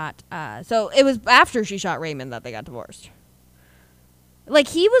she shot... so it was after she shot Raymond that they got divorced. Like,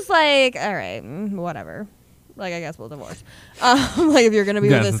 he was like, all right, whatever. Like, I guess we'll divorce. Like, if you're going to be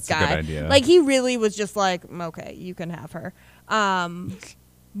Yes, with this that's a good guy. idea. Like, he really was just like, okay, you can have her.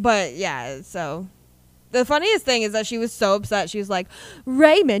 But, yeah, so... The funniest thing is that she was so upset. She was like,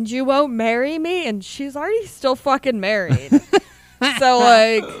 Raymond, you won't marry me? And she's already still fucking married. So,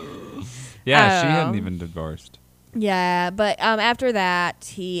 like... Yeah, she hadn't even divorced. Yeah, but after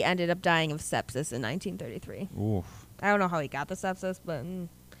that, he ended up dying of sepsis in 1933. Oof. I don't know how he got the sepsis, but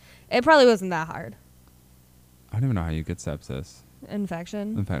it probably wasn't that hard. I don't even know how you get sepsis.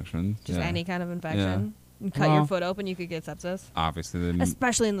 Infection. Infection. Just yeah. any kind of infection. You cut Well- your foot open, you could get sepsis. Obviously,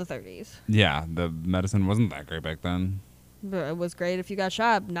 Especially in the 30s. yeah, the medicine wasn't that great back then. But it was great if you got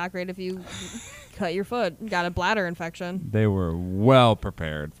shot. Not great if you cut your foot. Got a bladder infection. They were well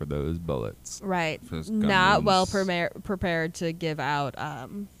prepared for those bullets. Right. Those Not gun well wounds. prepared to give out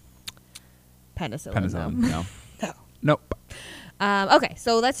penicillin. though. Penicillin. No. No. Nope. Okay,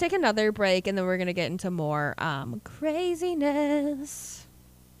 so let's take another break, and then we're going to get into more craziness.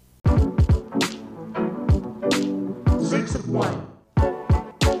 6 of 1.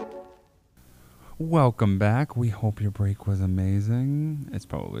 Welcome back. We hope your break was amazing. It's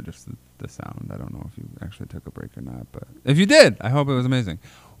probably just the sound. I don't know if you actually took a break or not, but if you did, I hope it was amazing.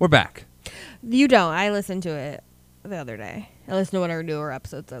 We're back. You don't. I listened to it the other day. I listened to one of our newer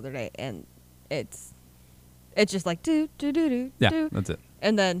episodes the other day, and it's just like do do do do Yeah, do, that's it.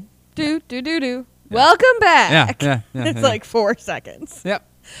 and then do do do do. Yeah. Welcome back. Yeah. It's yeah. like 4 seconds, Yep.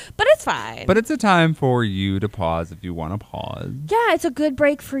 but it's fine. But it's a time for you to pause if you want to pause. yeah, it's a good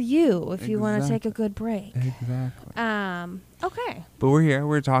break for you if you want to take a Exactly. good break. Exactly. Okay. But we're here.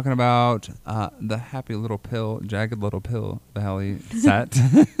 We're talking about the Happy Little Pill, Jagged Little Pill Valley set.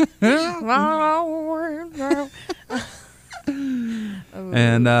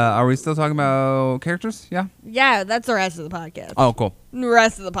 And are we still talking about characters? Yeah. Yeah, that's the rest of the podcast. Oh, cool. The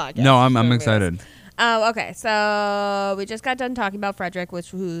rest of the podcast. No, I'm Nobody excited. else. Okay, so we just got done talking about Frederick,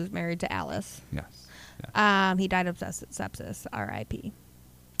 who's married to Alice. Yes. He died of sepsis, R.I.P.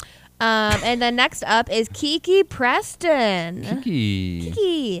 And then next up is Kiki Preston. Kiki.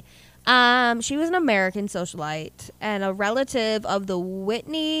 Kiki. She was an American socialite and a relative of the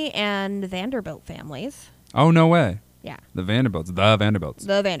Whitney and Vanderbilt families. Oh, no way. Yeah, The Vanderbilts. The Vanderbilts.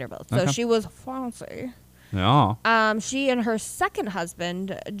 the Vanderbilts. So Okay. she was fancy. Yeah. She and her second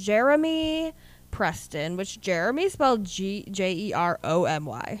husband, Jeremy Preston, which Jeremy spelled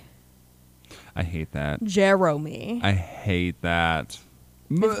Jeromy. I hate that. Jeremy. I hate that.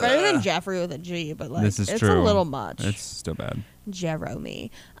 It's better than Jeffrey with a G, but like This is it's true. a little much. It's still bad. Jeremy.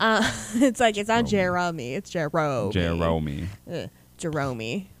 It's like it's not Jeremy, it's Jerome. Jerome.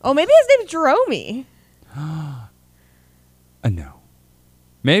 Jerome. Oh, maybe his name's Jerome. No.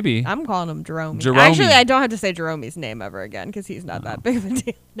 Maybe. I'm calling him Jerome. Jerome. Actually, I don't have to say Jerome's name ever again because he's not that big of a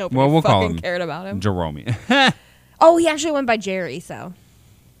deal. Nobody Well, we'll call fucking him cared about him. Jerome. Oh, he actually went by Jerry, so.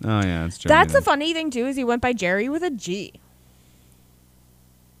 Oh, yeah, it's Jeremy. That's the then. funny thing, too, is he went by Jerry with a G.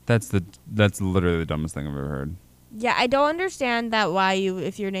 That's literally the dumbest thing I've ever heard. Yeah, I don't understand that why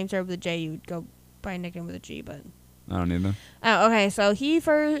if your name started with a J, you would go by a nickname with a G, but. I don't either. Okay, so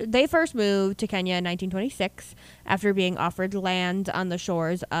they first moved to Kenya in 1926 after being offered land on the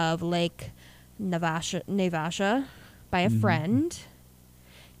shores of Lake Naivasha by a friend.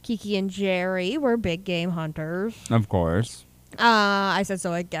 Kiki and Jerry were big game hunters. Of course. I said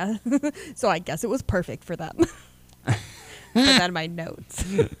so. I guess so. I guess it was perfect for them. Put that in my notes.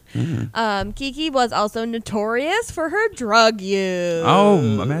 Kiki was also notorious for her drug use. Oh,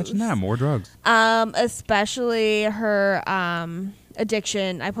 imagine that. More drugs. Especially her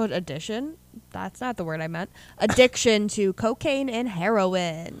addiction. I put addiction. That's not the word I meant. Addiction to cocaine and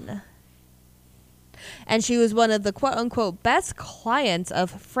heroin. And she was one of the quote-unquote best clients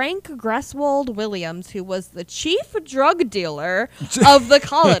of Frank Greswold Williams, who was the chief drug dealer of the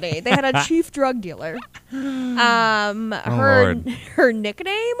colony. They had a chief drug dealer. Her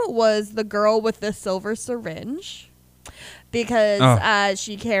nickname was the girl with the silver syringe because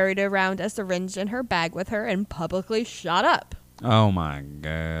she carried around a syringe in her bag with her and publicly shot up. Oh, my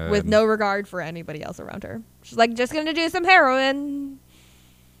God. With no regard for anybody else around her. She's like, just going to do some heroin.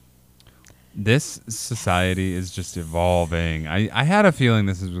 This society is just evolving. I had a feeling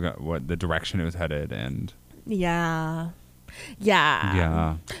this is what the direction it was headed, and Yeah.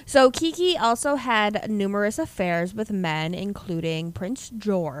 So Kiki also had numerous affairs with men, including Prince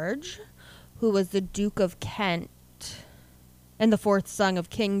George, who was the Duke of Kent and the fourth son of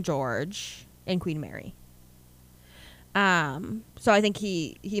King George and Queen Mary. So I think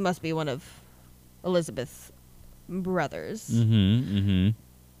he must be one of Elizabeth's brothers.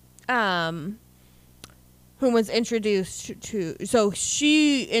 Whom was introduced to, so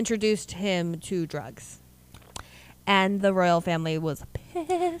she introduced him to drugs, and the royal family was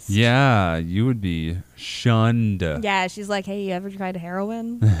pissed. Yeah, you would be shunned. Yeah, she's like, hey, you ever tried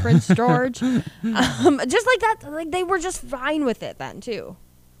heroin, Prince George? Just like that, like they were just fine with it then too.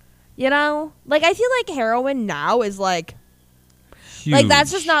 You know, like I feel like heroin now is like Huge. that's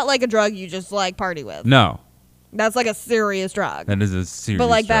just not like a drug you just like party with. No, That's like a serious drug. that is a serious. But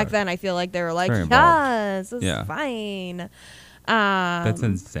like back drug. then, I feel like they were like, Very involved. yes, this is fine. That's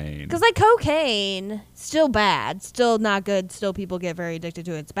insane. Because like cocaine, still bad, still not good, still people get very addicted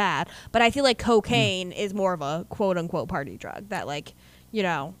to it, it's bad. But I feel like cocaine is more of a quote unquote party drug that like, you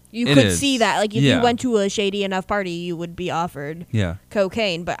know, you It could is. see that. Like if Yeah. you went to a shady enough party, you would be offered Yeah.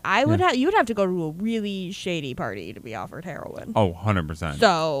 cocaine. But I would you would have to go to a really shady party to be offered heroin. Oh, 100%.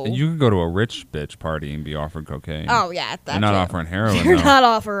 So You could go to a rich bitch party and be offered cocaine. oh yeah, that's They're not offering heroin. They're though. not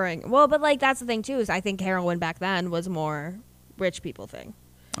offering. Well, but like that's the thing too is I think heroin back then was more rich people thing.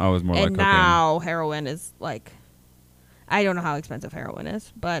 Oh, it was more And like cocaine. now heroin is like, I don't know how expensive heroin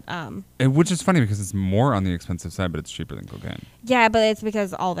is, but Which is funny because it's more on the expensive side, but it's cheaper than cocaine. yeah, but it's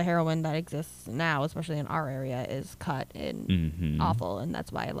because all the heroin that exists now, especially in our area, is cut and Mm-hmm. awful, and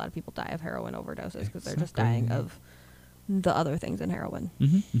that's why a lot of people die of heroin overdoses because they're just dying of the other things in heroin.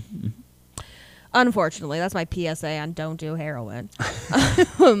 Mm-hmm. Unfortunately, that's my PSA on don't do heroin.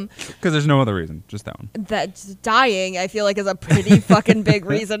 Because there's no other reason, just that one. That's dying, I feel like, is a pretty fucking big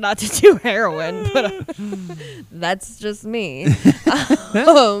reason not to do heroin, but that's just me.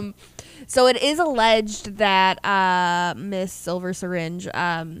 So it is alleged that Miss Silver Syringe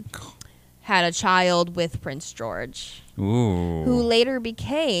had a child with Prince George, Ooh. who later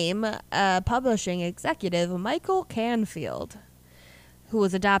became publishing executive Michael Canfield, who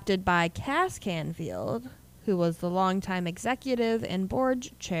was adopted by Cass Canfield, who was the longtime executive and board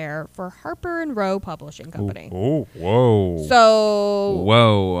chair for Harper and Row Publishing Company. Oh, whoa. So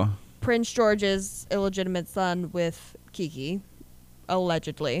Whoa. Prince George's illegitimate son with Kiki,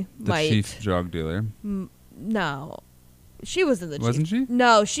 allegedly, The chief drug dealer. No, she was in the Wasn't chief. she?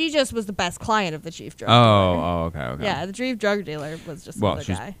 No, she just was the best client of the chief drug Oh, dealer. okay. Yeah, the chief drug dealer was just Well, another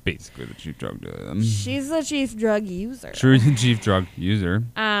she's guy. basically the chief drug dealer then. She's the chief drug user. True chief drug user.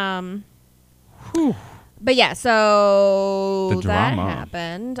 But yeah, so The that drama.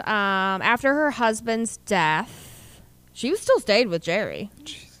 happened. After her husband's death, she was still stayed with Jerry.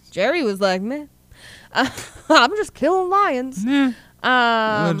 Jesus. Jerry was like, meh, I'm just killing lions. Nah.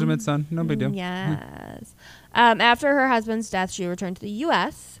 Illegitimate son. No big deal. Yes. After her husband's death, she returned to the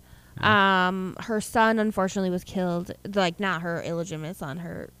U.S. Her son, unfortunately, was killed. Like, not her illegitimate son,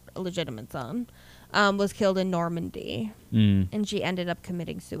 her legitimate son. was killed in Normandy. Mm. And she ended up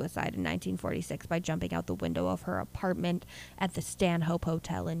committing suicide in 1946 by jumping out the window of her apartment at the Stanhope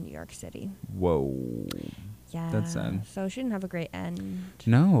Hotel in New York City. Whoa. Yeah. That's sad. So she didn't have a great end.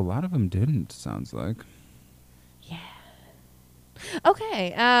 No, a lot of them didn't, sounds like. Yeah.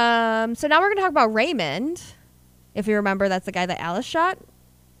 Okay. So now we're going to talk about Raymond. If you remember, that's the guy that Alice shot.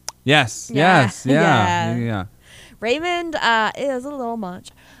 Yes. Yeah. Yes. Yeah. Yeah. Yeah. Raymond is a little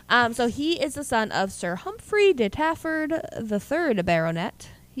much. So he is the son of Sir Humphrey de Tafford III Baronet.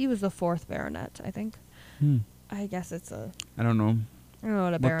 He was the 4th Baronet, I think. Hmm. I guess it's a... I don't know. I don't know what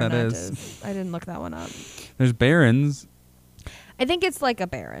a What baronet that is. is. I didn't look that one up. There's barons, I think it's like a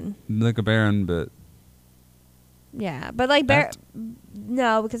baron. like a baron, but Yeah, but like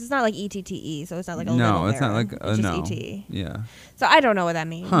no, because it's not like ETTE, so it's not like a no, little it's not baron. like It's no. just ET. Yeah. So I don't know what that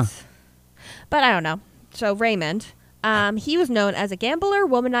means. Huh. But I don't know. So Raymond, he was known as a gambler,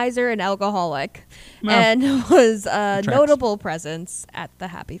 womanizer, and alcoholic, Well, and was a tracks. notable presence at the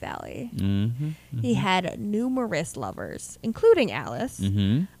Happy Valley. Mm-hmm. He had numerous lovers, including Alice,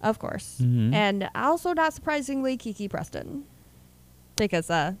 Mm-hmm. of course, Mhm. and also, not surprisingly, Kiki Preston, because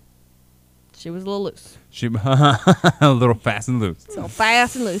she was a little loose. She a little fast and loose. So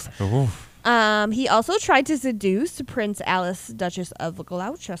fast and loose. Oof. He also tried to seduce Prince Alice, Duchess of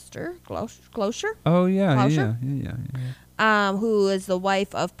Gloucester, Gloucester, Oh yeah, Closure? yeah. who is the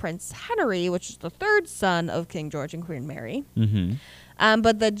wife of Prince Henry, which is the 3rd son of King George and Queen Mary. Mm-hmm.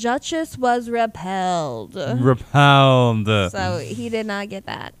 But the Duchess was repelled. Repelled. So he did not get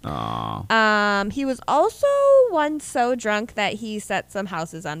that. Aw. He was also once so drunk that he set some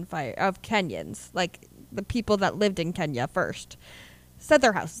houses on fire of Kenyans, like the people that lived in Kenya first, set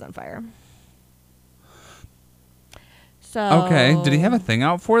their houses on fire. So Okay. Did he have a thing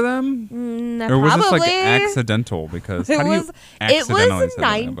out for them? Or was this like probably. accidental? Because It how do was. you It accidentally was set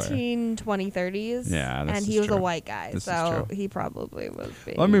them on fire? 1920s. Yeah, this and is he was true. a white guy, This is so true. he probably was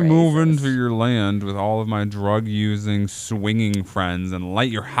being Let me move racist. into your land with all of my drug-using, swinging friends and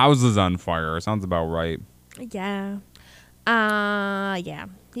light your houses on fire. Sounds about right. Yeah. Yeah.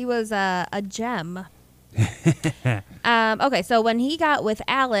 He was a gem. Okay, so when he got with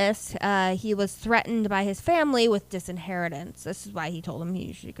Alice, he was threatened by his family with disinheritance. This is why he told him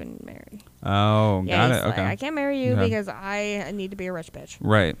she couldn't marry. Oh, Yeah, got he's it. like, Okay. I can't marry you Okay. because I need to be a rich bitch.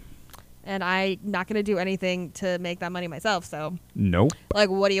 Right. And I'm not going to do anything to make that money myself, so... Nope. Like,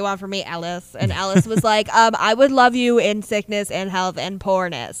 what do you want from me, Alice? And Alice was like, I would love you in sickness and health and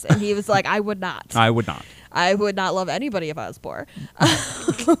poorness. And he was like, I would not. I would not. I would not love anybody if I was poor.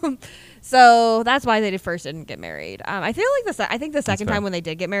 So that's why they first didn't get married. I feel like I think the second fair. time when they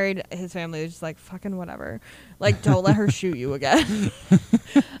did get married, his family was just like, fucking whatever. Like, don't let her shoot you again.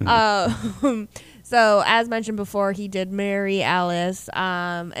 So as mentioned before, he did marry Alice.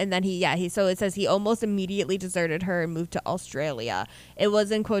 And then so it says he almost immediately deserted her and moved to Australia. It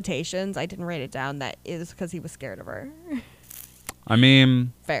was in quotations. I didn't write it down. That is because he was scared of her. I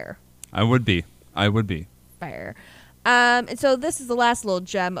mean, Fair. I would be. Fair. And so this is the last little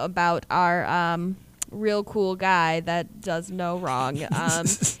gem about our real cool guy that does no wrong. In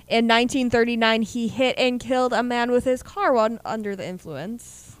 1939, he hit and killed a man with his car while under the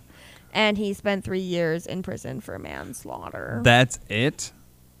influence. And he spent 3 years in prison for manslaughter. That's it?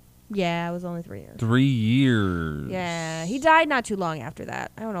 Yeah, it was only 3 years. 3 years. Yeah, he died not too long after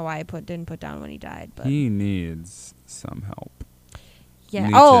that. I don't know why I didn't put down when he died, but He needs some help. yeah.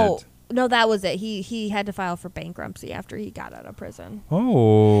 needs Oh, it. no, that was it. He had to file for bankruptcy after he got out of prison.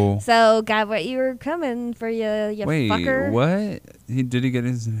 Oh. So got what you were coming for, you Wait, fucker. what? Did he get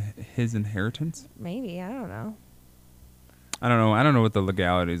his inheritance? Maybe, I don't know. I don't know what the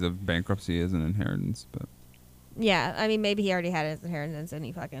legalities of bankruptcy is and inheritance, but Yeah, I mean, maybe he already had his inheritance and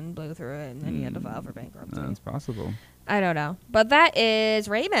he fucking blew through it and then he had to file for bankruptcy. that's possible. I don't know. But that is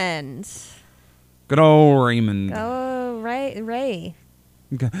Raymond. Good old Raymond. Oh, Ray.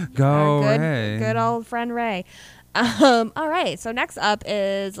 Go Our Ray. good old friend Ray. All right, so next up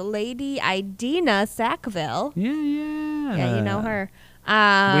is Lady Idina Sackville. Yeah. Yeah, you know her. We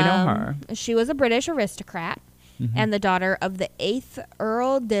know her. She was a British aristocrat Mhm. and the daughter of the 8th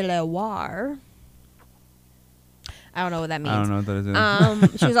Earl de la Warr. I don't know what that means. I don't know what that is.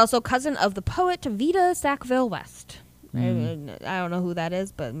 Either. She was also cousin of the poet Vida Sackville West. Mm. I don't know who that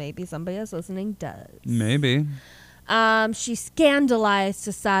is, but maybe somebody else listening does. Maybe. She scandalized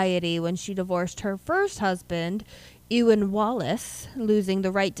society when she divorced her first husband, Ewan Wallace, losing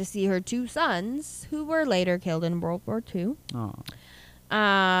the right to see her 2 sons, who were later killed in World War II. Oh.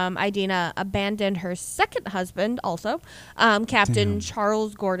 Idina abandoned her second husband, also, Captain Damn.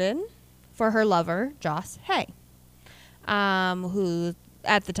 Charles Gordon, for her lover, Joss Hay, who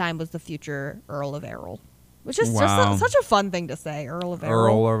at the time was the future Earl of Errol, which is Wow. just such a fun thing to say. Earl of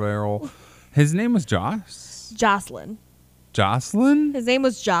Errol. Earl of Errol. His name was Jocelyn. Jocelyn? His name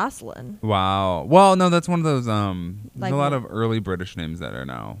was Jocelyn. Wow. Well, no, that's one of those there's Like a lot what? of early British names that are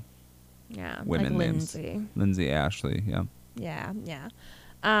now Yeah, women like names. Lindsay. Lindsay Ashley, yeah. Yeah.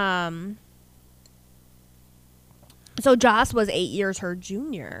 So Joss was 8 years her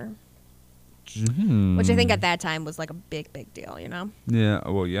junior, which I think at that time was like a big deal, you know? Yeah,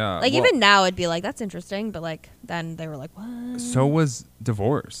 well, yeah. Like Well, even now it'd be like, that's interesting, but like then they were like, what? so was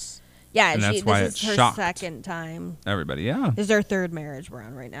divorce. Yeah, and she, that's why this it is her shocked second time. Everybody, yeah. This is their third marriage we're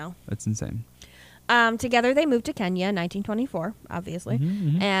on right now. That's insane. Together they moved to Kenya in 1924, obviously,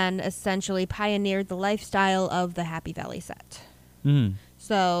 and essentially pioneered the lifestyle of the Happy Valley set. Mm.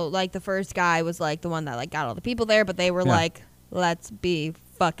 So, like, the first guy was, like, the one that, like, got all the people there, but they were Yeah. like, let's be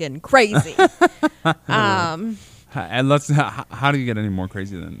fucking crazy. And how do you get any more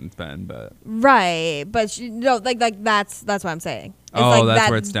crazy than it's been? But Right. But, that's what I'm saying. It's Oh, like that's that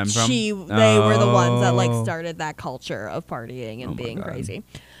where it stemmed from? They were the ones that, like, Oh. started that culture of partying and Oh my being God. crazy.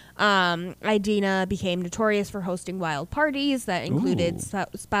 Idina became notorious for hosting wild parties that included Ooh.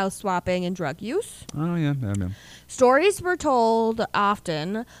 spouse swapping and drug use. oh yeah. Stories were told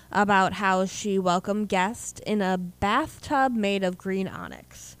often about how she welcomed guests in a bathtub made of green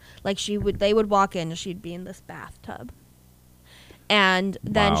onyx. Like they would walk in and she'd be in this bathtub. And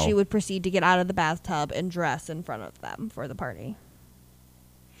then Wow. she would proceed to get out of the bathtub and dress in front of them for the party.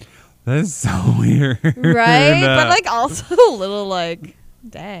 That is so weird. Right? But like also a little like,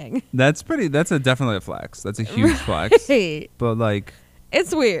 dang. That's definitely a flex. That's a huge flex. Hey, But like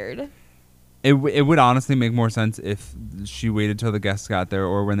it's weird. it would honestly make more sense if she waited till the guests got there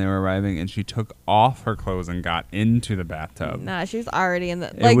or when they were arriving and she took off her clothes and got into the bathtub. Nah, she was already in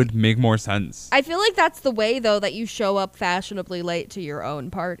the It would make more sense. I feel like that's the way though that you show up fashionably late to your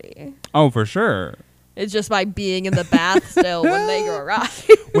own party. Oh, for sure. It's just by being in the bath still when they arrive.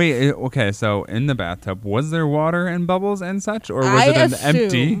 Wait, okay, so in the bathtub, was there water and bubbles and such, or was I it an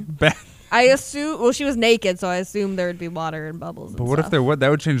empty assume- bath? I assume. Well, she was naked, so I assume there would be water and bubbles. But and what if stuff. there would? That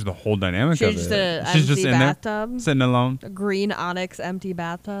would change the whole dynamic She's of just it. in an She's just empty in there, bathtub, sitting alone, a green onyx empty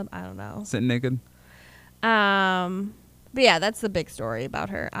bathtub. I don't know. sitting naked. But yeah, that's the big story about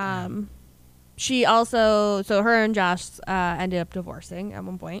her. She also, so her and Josh ended up divorcing at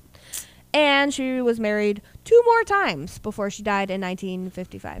one point, and she was married 2 more times before she died in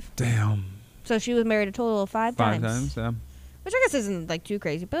 1955. Damn. So she was married a total of 5 times. 5 times, yeah. Which I guess isn't like too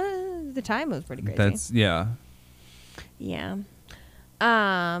crazy, but the time was pretty crazy. That's yeah. Yeah.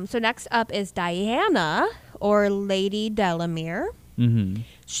 So next up is Diana, or Lady Delamere. Mm-hmm.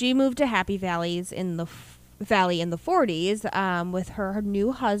 She moved to Happy Valleys in the Valley in the 40s with her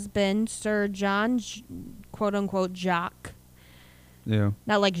new husband, Sir John, quote unquote, Jock. Yeah.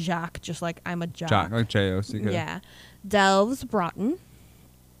 Not like Jacques, just like I'm a jock. Jock, like J-O-C-K. Yeah. Delves Broughton.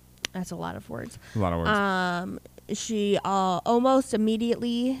 That's a lot of words. A lot of words. She almost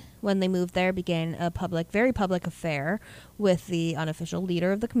immediately, when they moved there, began a very public affair with the unofficial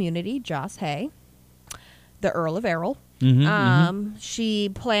leader of the community, Joss Hay, the Earl of Errol. She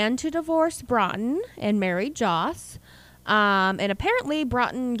planned to divorce Broughton and marry Joss, and apparently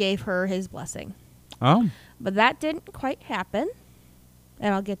Broughton gave her his blessing. Oh. But that didn't quite happen,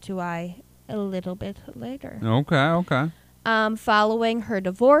 and I'll get to why a little bit later. Okay. Following her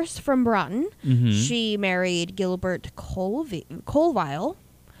divorce from Broughton, Mhm. she married Gilbert Colville,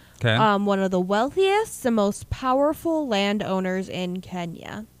 Okay. one of the wealthiest and most powerful landowners in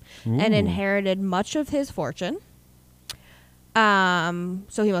Kenya, and Ooh. inherited much of his fortune.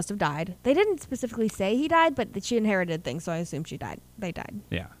 So he must have died. They didn't specifically say he died, but she inherited things, so I assume she died. They died.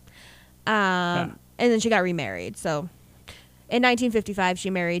 Yeah. And then she got remarried. So in 1955,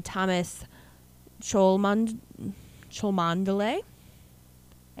 she married Thomas Cholmondeley.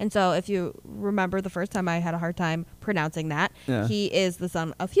 And so if you remember the first time I had a hard time pronouncing that, Yeah. he is the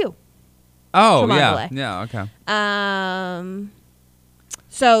son of Hugh. Oh, Cholmondeley. yeah. Okay.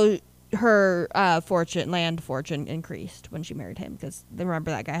 So her land fortune increased when she married him, because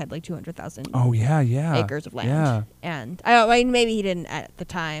remember that guy had like 200,000 Oh, yeah. acres of land. Yeah. And I mean, maybe he didn't at the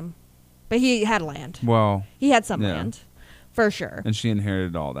time, but he had land. Well, He had some Yeah. land, for sure. and she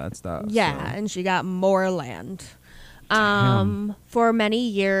inherited all that stuff. Yeah, so. and she got more land. Damn. For many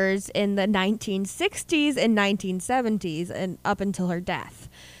years in the 1960s and 1970s and up until her death.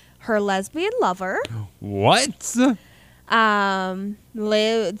 Her lesbian lover What? so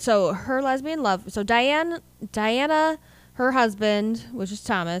her lesbian love, so Diana, her husband, which was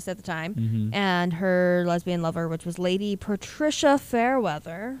Thomas at the time, Mhm. and her lesbian lover, which was Lady Patricia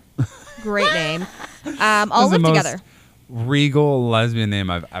Fairweather, great name, all That's the lived most together. regal lesbian name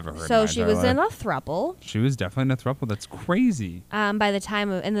I've ever heard. So in my she entire was in life. a throuple. She was definitely in a throuple. That's crazy. By the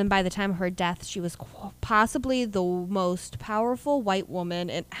time of her death, she was possibly the most powerful white woman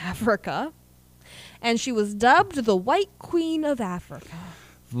in Africa, and she was dubbed the White Queen of Africa.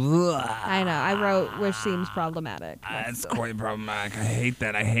 I know. I wrote, which seems problematic. That's quite problematic. I hate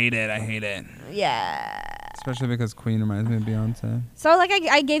that. I hate it. I hate it. Yeah. Especially because Queen reminds me of Beyonce. So like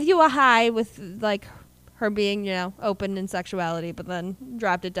I gave you a high with like her being, open in sexuality, but then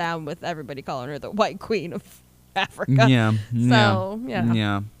dropped it down with everybody calling her the White Queen of Africa. Yeah. So, yeah.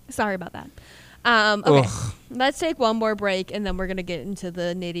 Yeah. Sorry about that. Okay. Ugh. Let's take one more break, and then we're gonna get into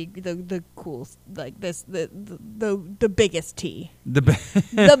the the cool, like this, the biggest tea,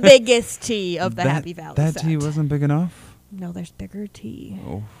 the biggest tea of the Happy Valley. That set. tea wasn't big enough. No, there's bigger tea.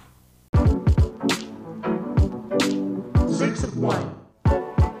 Oh. 6 of 1.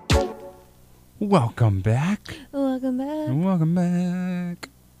 Welcome back. Welcome back. Welcome back.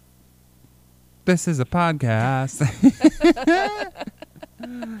 This is a podcast.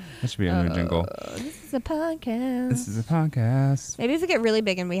 That should be a new jingle. This is a podcast. This is a podcast. Maybe if we get really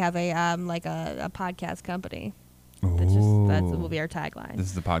big and we have a like a podcast company. That will be our tagline. This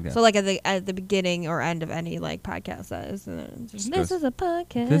is the podcast. So like at the beginning or end of any like podcast says, this is a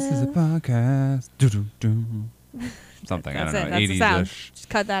podcast. This is a podcast. Do-do-do. Something, I That's don't it. know. That's the sound. 80s-ish. Just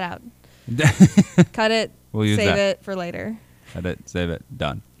cut that out. Cut it. We'll use save that. it for later. Edit, save it,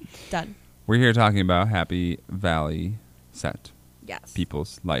 done. Done. We're here talking about Happy Valley set. Yes.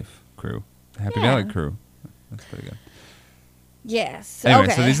 People's Life crew. Happy Yeah. Valley crew. That's pretty good. Yes. Anyway,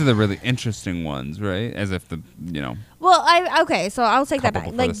 okay. so these are the really interesting ones, right? As if Well, okay, so I'll take that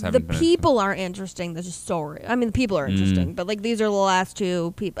Couple back. before Like the the 7 minutes. people aren't interesting. The story. I mean, the people are interesting, but like these are the last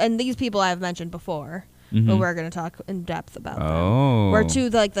two people, and these people I've mentioned before, but we're going to talk in depth about them. Oh. We're to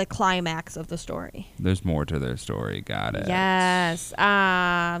the climax of the story. There's more to their story. Got it. Yes.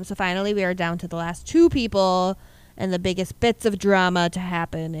 So finally, we are down to the last two people and the biggest bits of drama to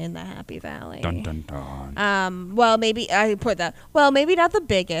happen in the Happy Valley. Dun, dun, dun. Well, maybe I put that. Well, maybe not the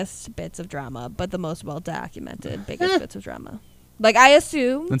biggest bits of drama, but the most well documented biggest bits of drama. Like I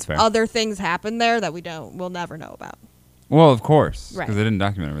assume That's fair. other things happen there that we'll never know about. Well, of course. Right. Because they didn't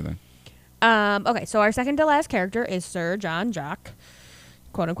document everything. Okay, so our second to last character is Sir John Jock,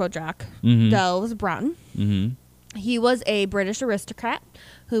 quote unquote Jock, Mhm. Delves Broughton. Mm-hmm. He was a British aristocrat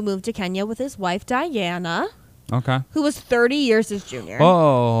who moved to Kenya with his wife Diana, Okay. who was 30 years his junior.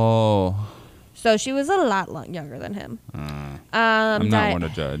 Oh. So she was a lot younger than him. I'm not one to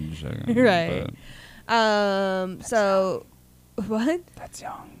judge. Right. but So what? That's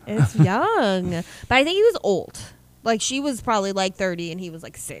young. It's young, but I think he was old. Like she was probably like 30 and he was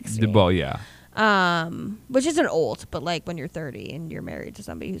like 60. Well, yeah. Which isn't old, but like when you're 30 and you're married to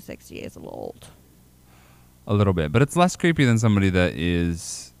somebody who's 60, it's a little old. A little bit. But it's less creepy than somebody that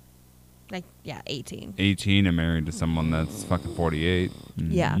is Like 18. 18 and married to someone that's fucking 48.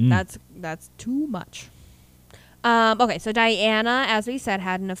 Yeah, Mhm. that's too much. Okay, so Diana, as we said,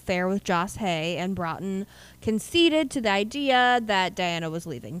 had an affair with Joss Hay, and Broughton conceded to the idea that Diana was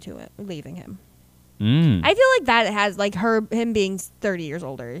leaving him. I feel like that has like him being 30 years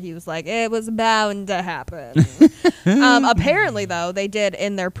older. He was like, it was bound to happen. Apparently, though, they did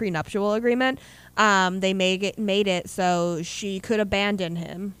in their prenuptial agreement. They made it so she could abandon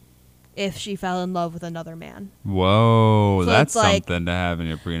him if she fell in love with another man. Whoa, So that's it's like- something to have in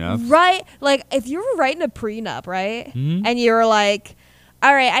your prenup. Right? Like, if you were writing a prenup, right? Mhm. And you were like,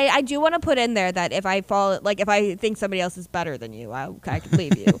 all right, I do want to put in there that if I think somebody else is better than you, I could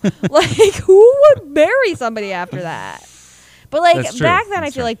leave you. Like, who would marry somebody after that? But, like, That's true. back then, I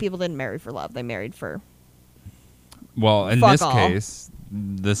That's feel true. like people didn't marry for love. They married for... Well, in Fuck this all. case,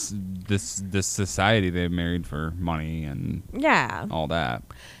 this society, they married for money and Yeah. all that.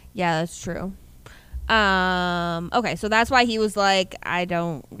 Yeah, that's true. Okay, so that's why he was like, I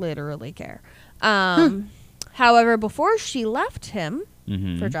don't literally care. However, before she left him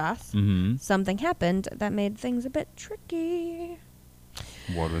Mm-hmm. for Joss, Mm-hmm. something happened that made things a bit tricky.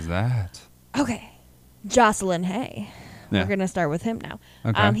 What was that? Okay, Jocelyn Hay. Yeah. We're going to start with him now.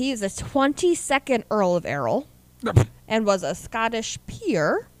 Okay. He is the 22nd Earl of Errol and was a Scottish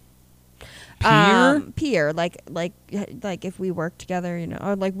peer. Peer? Peer, like if we work together,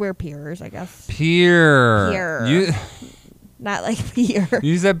 or like we're peers, I guess. Peer. Peer. You Not like peer.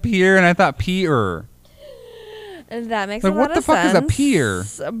 you said peer, and I thought peer. That makes Like, a lot what the of fuck is a sense. peer?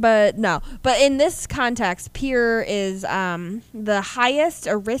 But no. But in this context, peer is the highest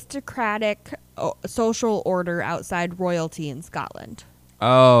aristocratic social order outside royalty in Scotland.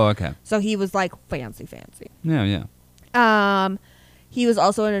 Oh, okay. So he was like fancy. Yeah, yeah. He was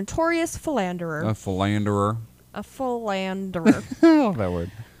also a notorious philanderer. A philanderer. A philanderer. Oh, that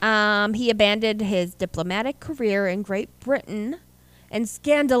word. He abandoned his diplomatic career in Great Britain and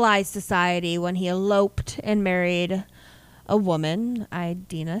scandalized society when he eloped and married a woman,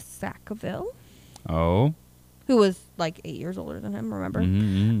 Idina Sackville, Oh. who was like 8 years older than him, remember?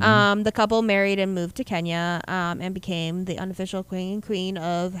 Mm-hmm. The couple married and moved to Kenya and became the unofficial king and queen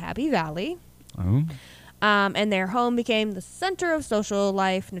of Happy Valley. Oh. And their home became the center of social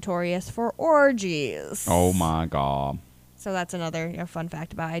life, notorious for orgies. Oh, my God. So that's another fun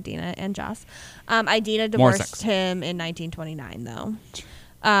fact about Idina and Joss. Idina More divorced sex. him in 1929, though.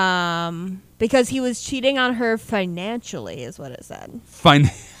 Because he was cheating on her financially, is what it said.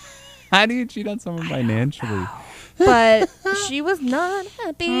 How do you cheat on someone financially? But she was not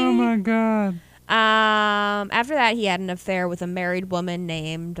happy. Oh, my God. After that, he had an affair with a married woman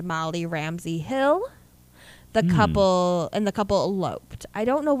named Molly Ramsey Hill. The couple eloped. I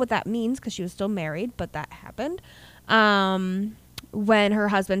don't know what that means because she was still married, but that happened. When her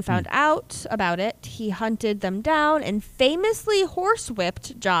husband found out about it, he hunted them down and famously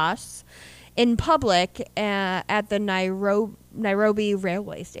horsewhipped Joss in public at the Nairobi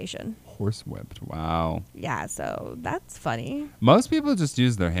railway station. Horsewhipped. Wow. Yeah, so that's funny. Most people just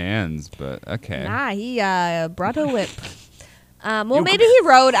use their hands, but okay. Nah, he brought a whip. Well, maybe he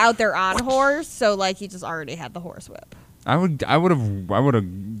rode out there on horse, so like he just already had the horse whip. I would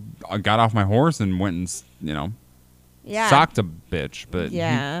have got off my horse and went and Yeah. socked a bitch, but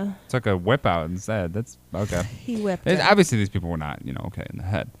Yeah. he took a whip out instead. That's okay. He whipped It, it. obviously, these people were not okay in the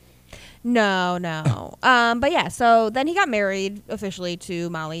head. No. But yeah, so then he got married officially to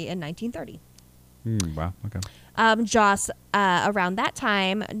Molly in 1930. Wow. Okay. Joss, around that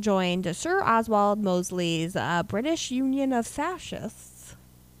time, joined Sir Oswald Mosley's British Union of Fascists,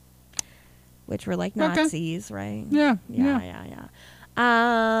 which were like Okay. Nazis, right? Yeah. Yeah.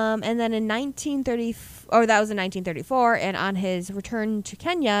 And then in 1934, and on his return to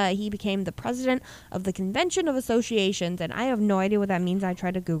Kenya, he became the president of the Convention of Associations, and I have no idea what that means. I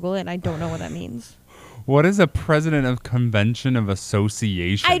tried to Google it, and I don't know what that means. What is a president of Convention of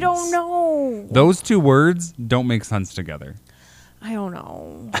Associations? I don't know. Those two words don't make sense together. I don't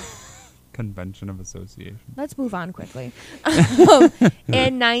know. Convention of Association. Let's move on quickly.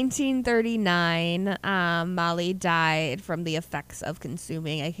 In 1939, Molly died from the effects of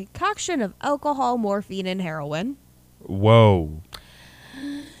consuming a concoction of alcohol, morphine, and heroin. Whoa.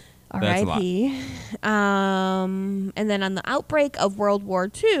 That's a lot. R.I.P. And then on the outbreak of World War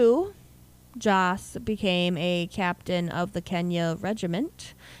II, Joss became a captain of the Kenya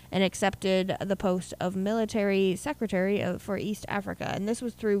Regiment and accepted the post of military secretary for East Africa. And this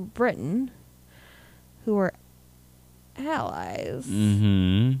was through Britain, who were allies.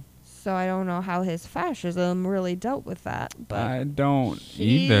 Mm-hmm. So I don't know how his fascism really dealt with that. But I don't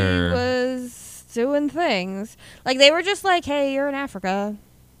he either. was doing things. Like, they were just like, hey, you're in Africa.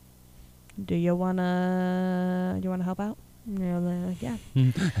 Do you wanna help out? And they're like, yeah.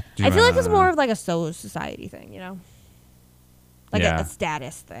 I feel like it's more of like a society thing, like Yeah. a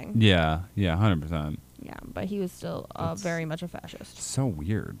status thing. Yeah, 100%. Yeah, but he was still very much a fascist. So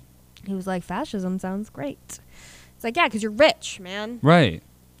weird. He was like, fascism sounds great. It's like, yeah, because you're rich, man. Right.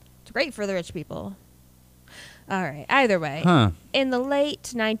 It's great for the rich people. All right. Either way, Huh. in the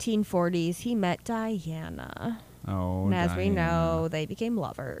late 1940s, he met Diana. Oh, And as we Diana. know, they became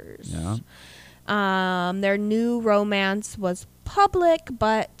lovers. Yeah. Their new romance was public,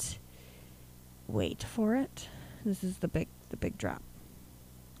 but wait for it. This is the big drop.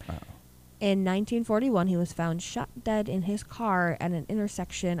 Uh-oh. In 1941, he was found shot dead in his car at an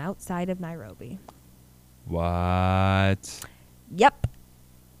intersection outside of Nairobi. What? Yep.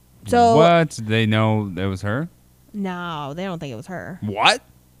 So What? Did they know it was her? no, they don't think it was her. What?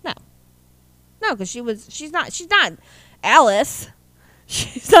 No, because she's not Alice.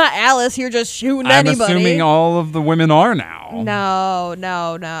 She's not Alice. You're just shooting I'm anybody. assuming all of the women are now. No.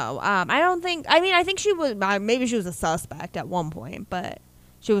 I don't think. I mean, I think she was. Maybe she was a suspect at one point, but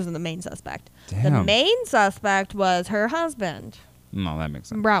she wasn't the main suspect. The Damn. main suspect was her husband, No, that makes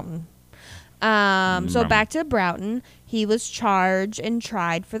sense. Broughton. So Broughton. back to Broughton. He was charged and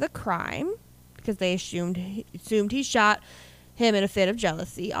tried for the crime because they assumed he shot him in a fit of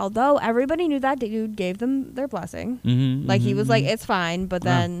jealousy. Although everybody knew that dude gave them their blessing. Mm-hmm, Like, he was like, it's fine, but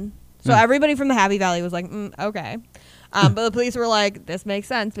Yeah. then... So Yeah. everybody from the Happy Valley was like, okay. But the police were like, this makes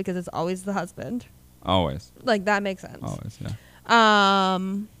sense because it's always the husband. Always. Like, that makes sense. Always, yeah.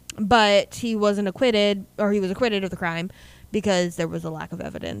 But he wasn't acquitted, or he was acquitted of the crime because there was a lack of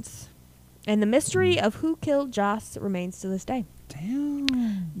evidence. And the mystery of who killed Joss remains to this day.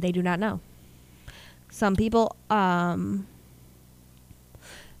 Damn. They do not know. Some people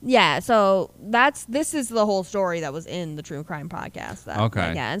Yeah, so this is the whole story that was in the true crime podcast.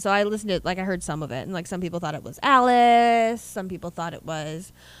 Okay. Yeah, and so I listened to it, like I heard some of it, and like some people thought it was Alice, some people thought it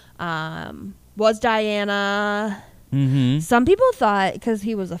was Diana. Mm-hmm. Some people thought because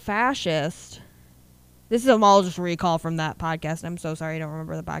he was a fascist. This is a all just recall from that podcast, and I'm so sorry I don't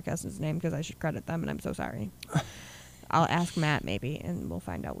remember the podcast's name because I should credit them, and I'm so sorry. I'll ask Matt maybe, and we'll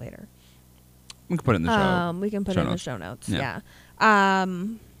find out later. We can put it in the show. We can put show it in the notes. show notes. Yeah. Yeah.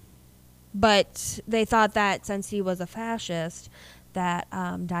 But they thought that since he was a fascist, that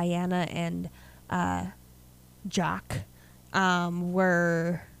Diana and Jock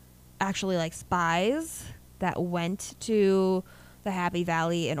were actually like spies that went to the Happy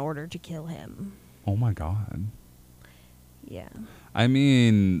Valley in order to kill him. Oh my God. Yeah. I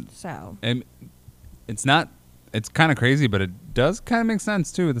mean, So. it's not. It's kind of crazy, but it does kind of make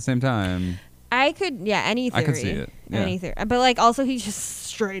sense too at the same time. I could, yeah, any theory. I could see it, yeah. Any theory. But, like, also he just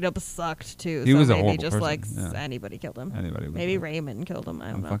straight up sucked, too. He so was a maybe horrible just, person, like, yeah. anybody killed him. Anybody would Maybe do it. Raymond killed him. I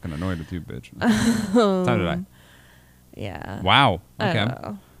don't I'm know. fucking annoyed with you, bitch. Time to die. Yeah. Wow. I Okay. don't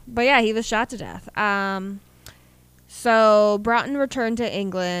know. But, yeah, he was shot to death. So Broughton returned to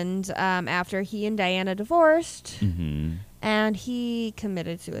England after he and Diana divorced. Mm-hmm. And he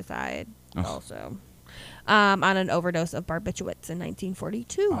committed suicide Oh. also. On an overdose of barbiturates in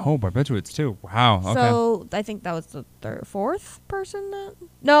 1942. Oh, barbiturates too. Wow. Okay. So I think that was the fourth person that...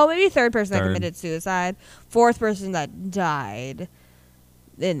 No, maybe third person that Third. committed suicide. Fourth person that died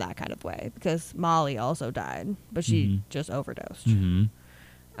in that kind of way. Because Molly also died. But she Mhm. just overdosed.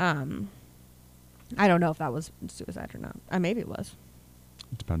 Mm-hmm. I don't know if that was suicide or not. Maybe it was.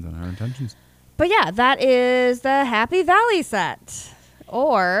 It depends on our intentions. But yeah, that is the Happy Valley set.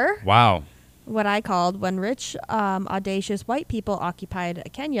 Or... Wow. what I called when rich, audacious white people occupied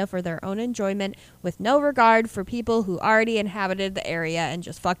Kenya for their own enjoyment with no regard for people who already inhabited the area and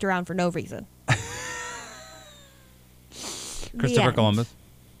just fucked around for no reason. Christopher end. Columbus.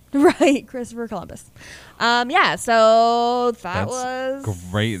 Right, Christopher Columbus. Yeah, so that That's was...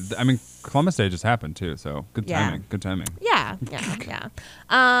 great. I mean, Columbus Day just happened too, so good Yeah. timing. Good timing. Yeah.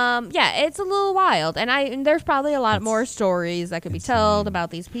 Yeah, it's a little wild. And there's probably a lot That's more stories that could be insane. told about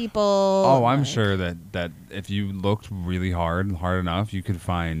these people. Oh, I'm like- sure that if you looked really hard enough, you could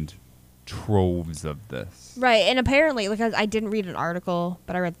find troves of this. Right, and apparently, because I didn't read an article,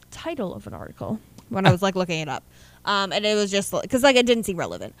 but I read the title of an article when I was like looking it up, and it was just because like it didn't seem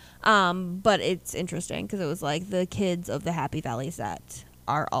relevant, but it's interesting because it was like the kids of the Happy Valley set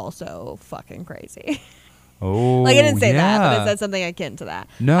are also fucking crazy. Oh, Like it didn't say that, but yeah. it said something akin to that.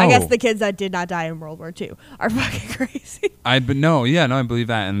 No. I guess the kids that did not die in World War II are fucking crazy. I believe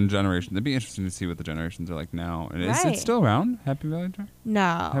that in generation. It'd be interesting to see what the generations are like now. And is Right. it still around? Happy Valley Drive?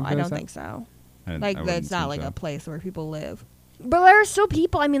 No, Valley I don't set? think so. I Like wouldn't it's not think like so. a place where people live. But there are still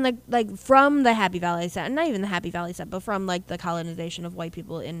people. I mean, like from the Happy Valley set, and not even the Happy Valley set, but from like the colonization of white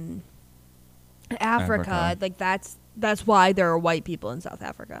people in Africa. Africa. Like that's why there are white people in South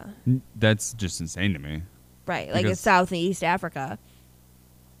Africa, That's just insane to me. right? Like Because- it's South and East Africa.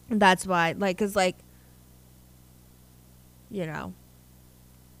 And that's why, like, because like, you know,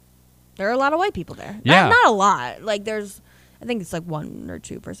 there are a lot of white people there. Yeah. Not a lot. Like there's, I think it's like 1 or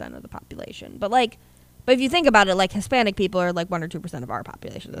 2% of the population, but like. But if you think about it, like Hispanic people are like 1 or 2% of our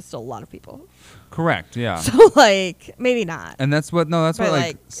population. That's still a lot of people. Correct. Yeah. So like maybe not. And that's what But, like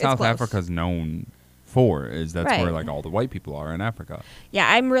like, it's South close. Africa's known for is that's where Right. like all the white people are in Africa. Yeah,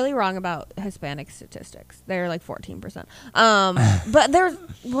 I'm really wrong about Hispanic statistics. They're like 14%. But there's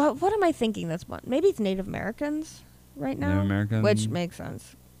what am I thinking? That's one. Maybe it's Native Americans right now. Native American? which makes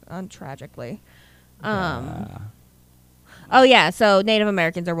sense, tragically. Yeah. Oh yeah, so Native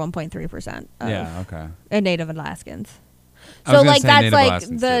Americans are 1.3%. Yeah, okay. And Native Alaskans. I was So gonna like say that's Native like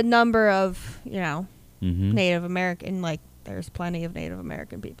Alaskans, the too. number of Mhm. Native American. Like there's plenty of Native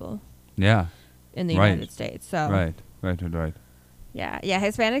American people Yeah. in the Right. United States. So Right. yeah,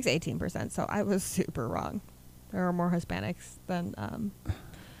 Hispanics 18%. So I was super wrong. There are more Hispanics than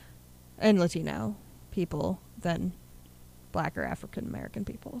and Latino people than Black or African American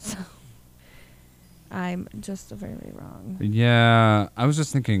people. So I'm just very wrong. Yeah, I was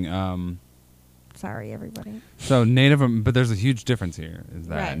just thinking Sorry, everybody. so but there's a huge difference here is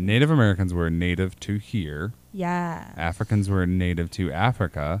that Right. Native Americans were native to here, Yeah. Africans were native to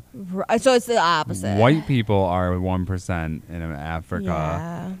Africa. So it's the opposite. White people are 1% in Africa.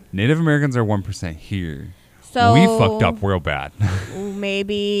 Yeah. Native Americans are 1% here. So We fucked up real bad.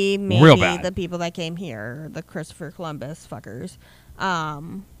 Maybe Real bad. the people that came here, the Christopher Columbus fuckers,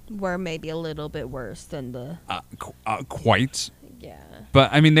 were maybe a little bit worse than the Quite. yeah. But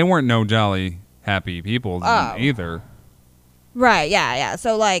I mean, they weren't no jolly happy people Oh. either. Right, yeah.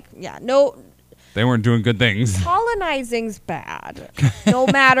 So, like, yeah, no, They weren't doing good things. colonizing's bad. No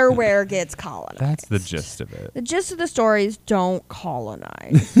matter where it gets colonized. That's the gist of it. The gist of the story is don't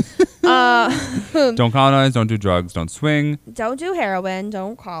colonize. Don't colonize, don't do drugs, don't swing, Don't do heroin.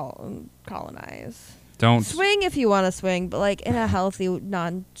 Don't colonize. don't Swing if you want to swing, but, like, in a healthy,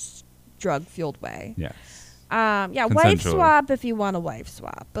 non-drug-fueled way. Yes. Yeah, wife Consensually. swap if you want a wife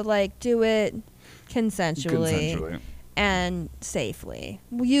swap, but, like, do it consensually. And safely.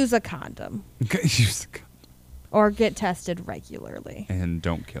 Use a condom. Or get tested regularly. And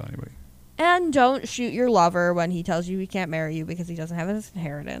don't kill anybody. And don't shoot your lover when he tells you he can't marry you because he doesn't have his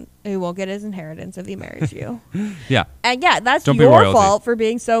inheritance. He won't get his inheritance if he marries you. Yeah. And yeah, that's Don't be your royalty. fault for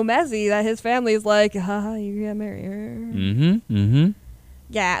being so messy that his family is like, haha, you can't marry her. Mm-hmm.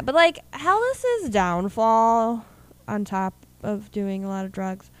 Yeah, but like Hellas's downfall on top of doing a lot of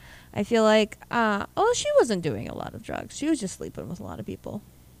drugs, I feel like, she wasn't doing a lot of drugs. She was just sleeping with a lot of people.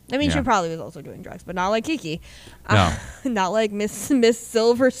 I mean, Yeah. she probably was also doing drugs, but not like Kiki. No. Not like Miss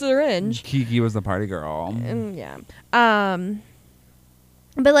Silver Syringe. Kiki was the party girl. Yeah.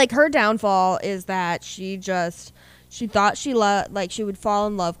 But like her downfall is that she thought she would fall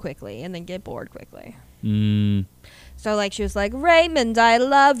in love quickly and then get bored quickly. Mm. So like she was like, Raymond, I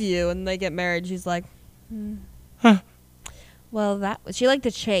love you, and they get married. She's like, well, she liked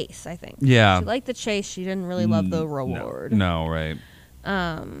the chase, I think. Yeah. She liked the chase. She didn't really love the reward. No, right.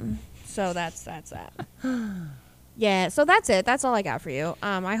 So that's that. Yeah, so that's it. That's all I got for you.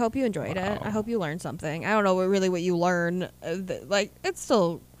 I hope you enjoyed it. I hope you learned something. I don't know what you learn. It's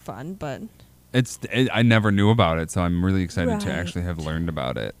still fun, but I never knew about it, so I'm really excited to Right. actually have learned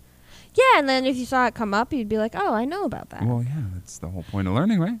about it. yeah. And then if you saw it come up, you'd be like, oh, I know about that. Well, yeah, that's the whole point of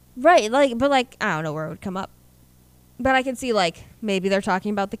learning, right? Right. But I don't know where it would come up. But I can see, like, maybe they're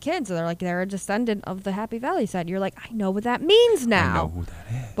talking about the kids. Or they're like, they're a descendant of the Happy Valley side. You're like, I know what that means now. I know who that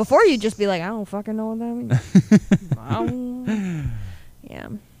is. Before you'd just be like, I don't fucking know what that means. Yeah.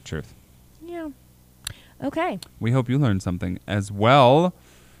 Truth. Yeah. Okay. We hope you learned something as well.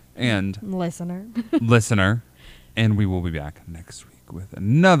 And Listener. listener, and we will be back next week with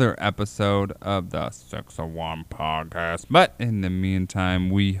another episode of the 601 podcast. But in the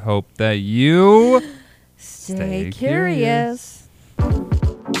meantime, we hope that you Stay curious. 6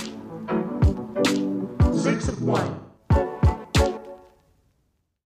 of 1.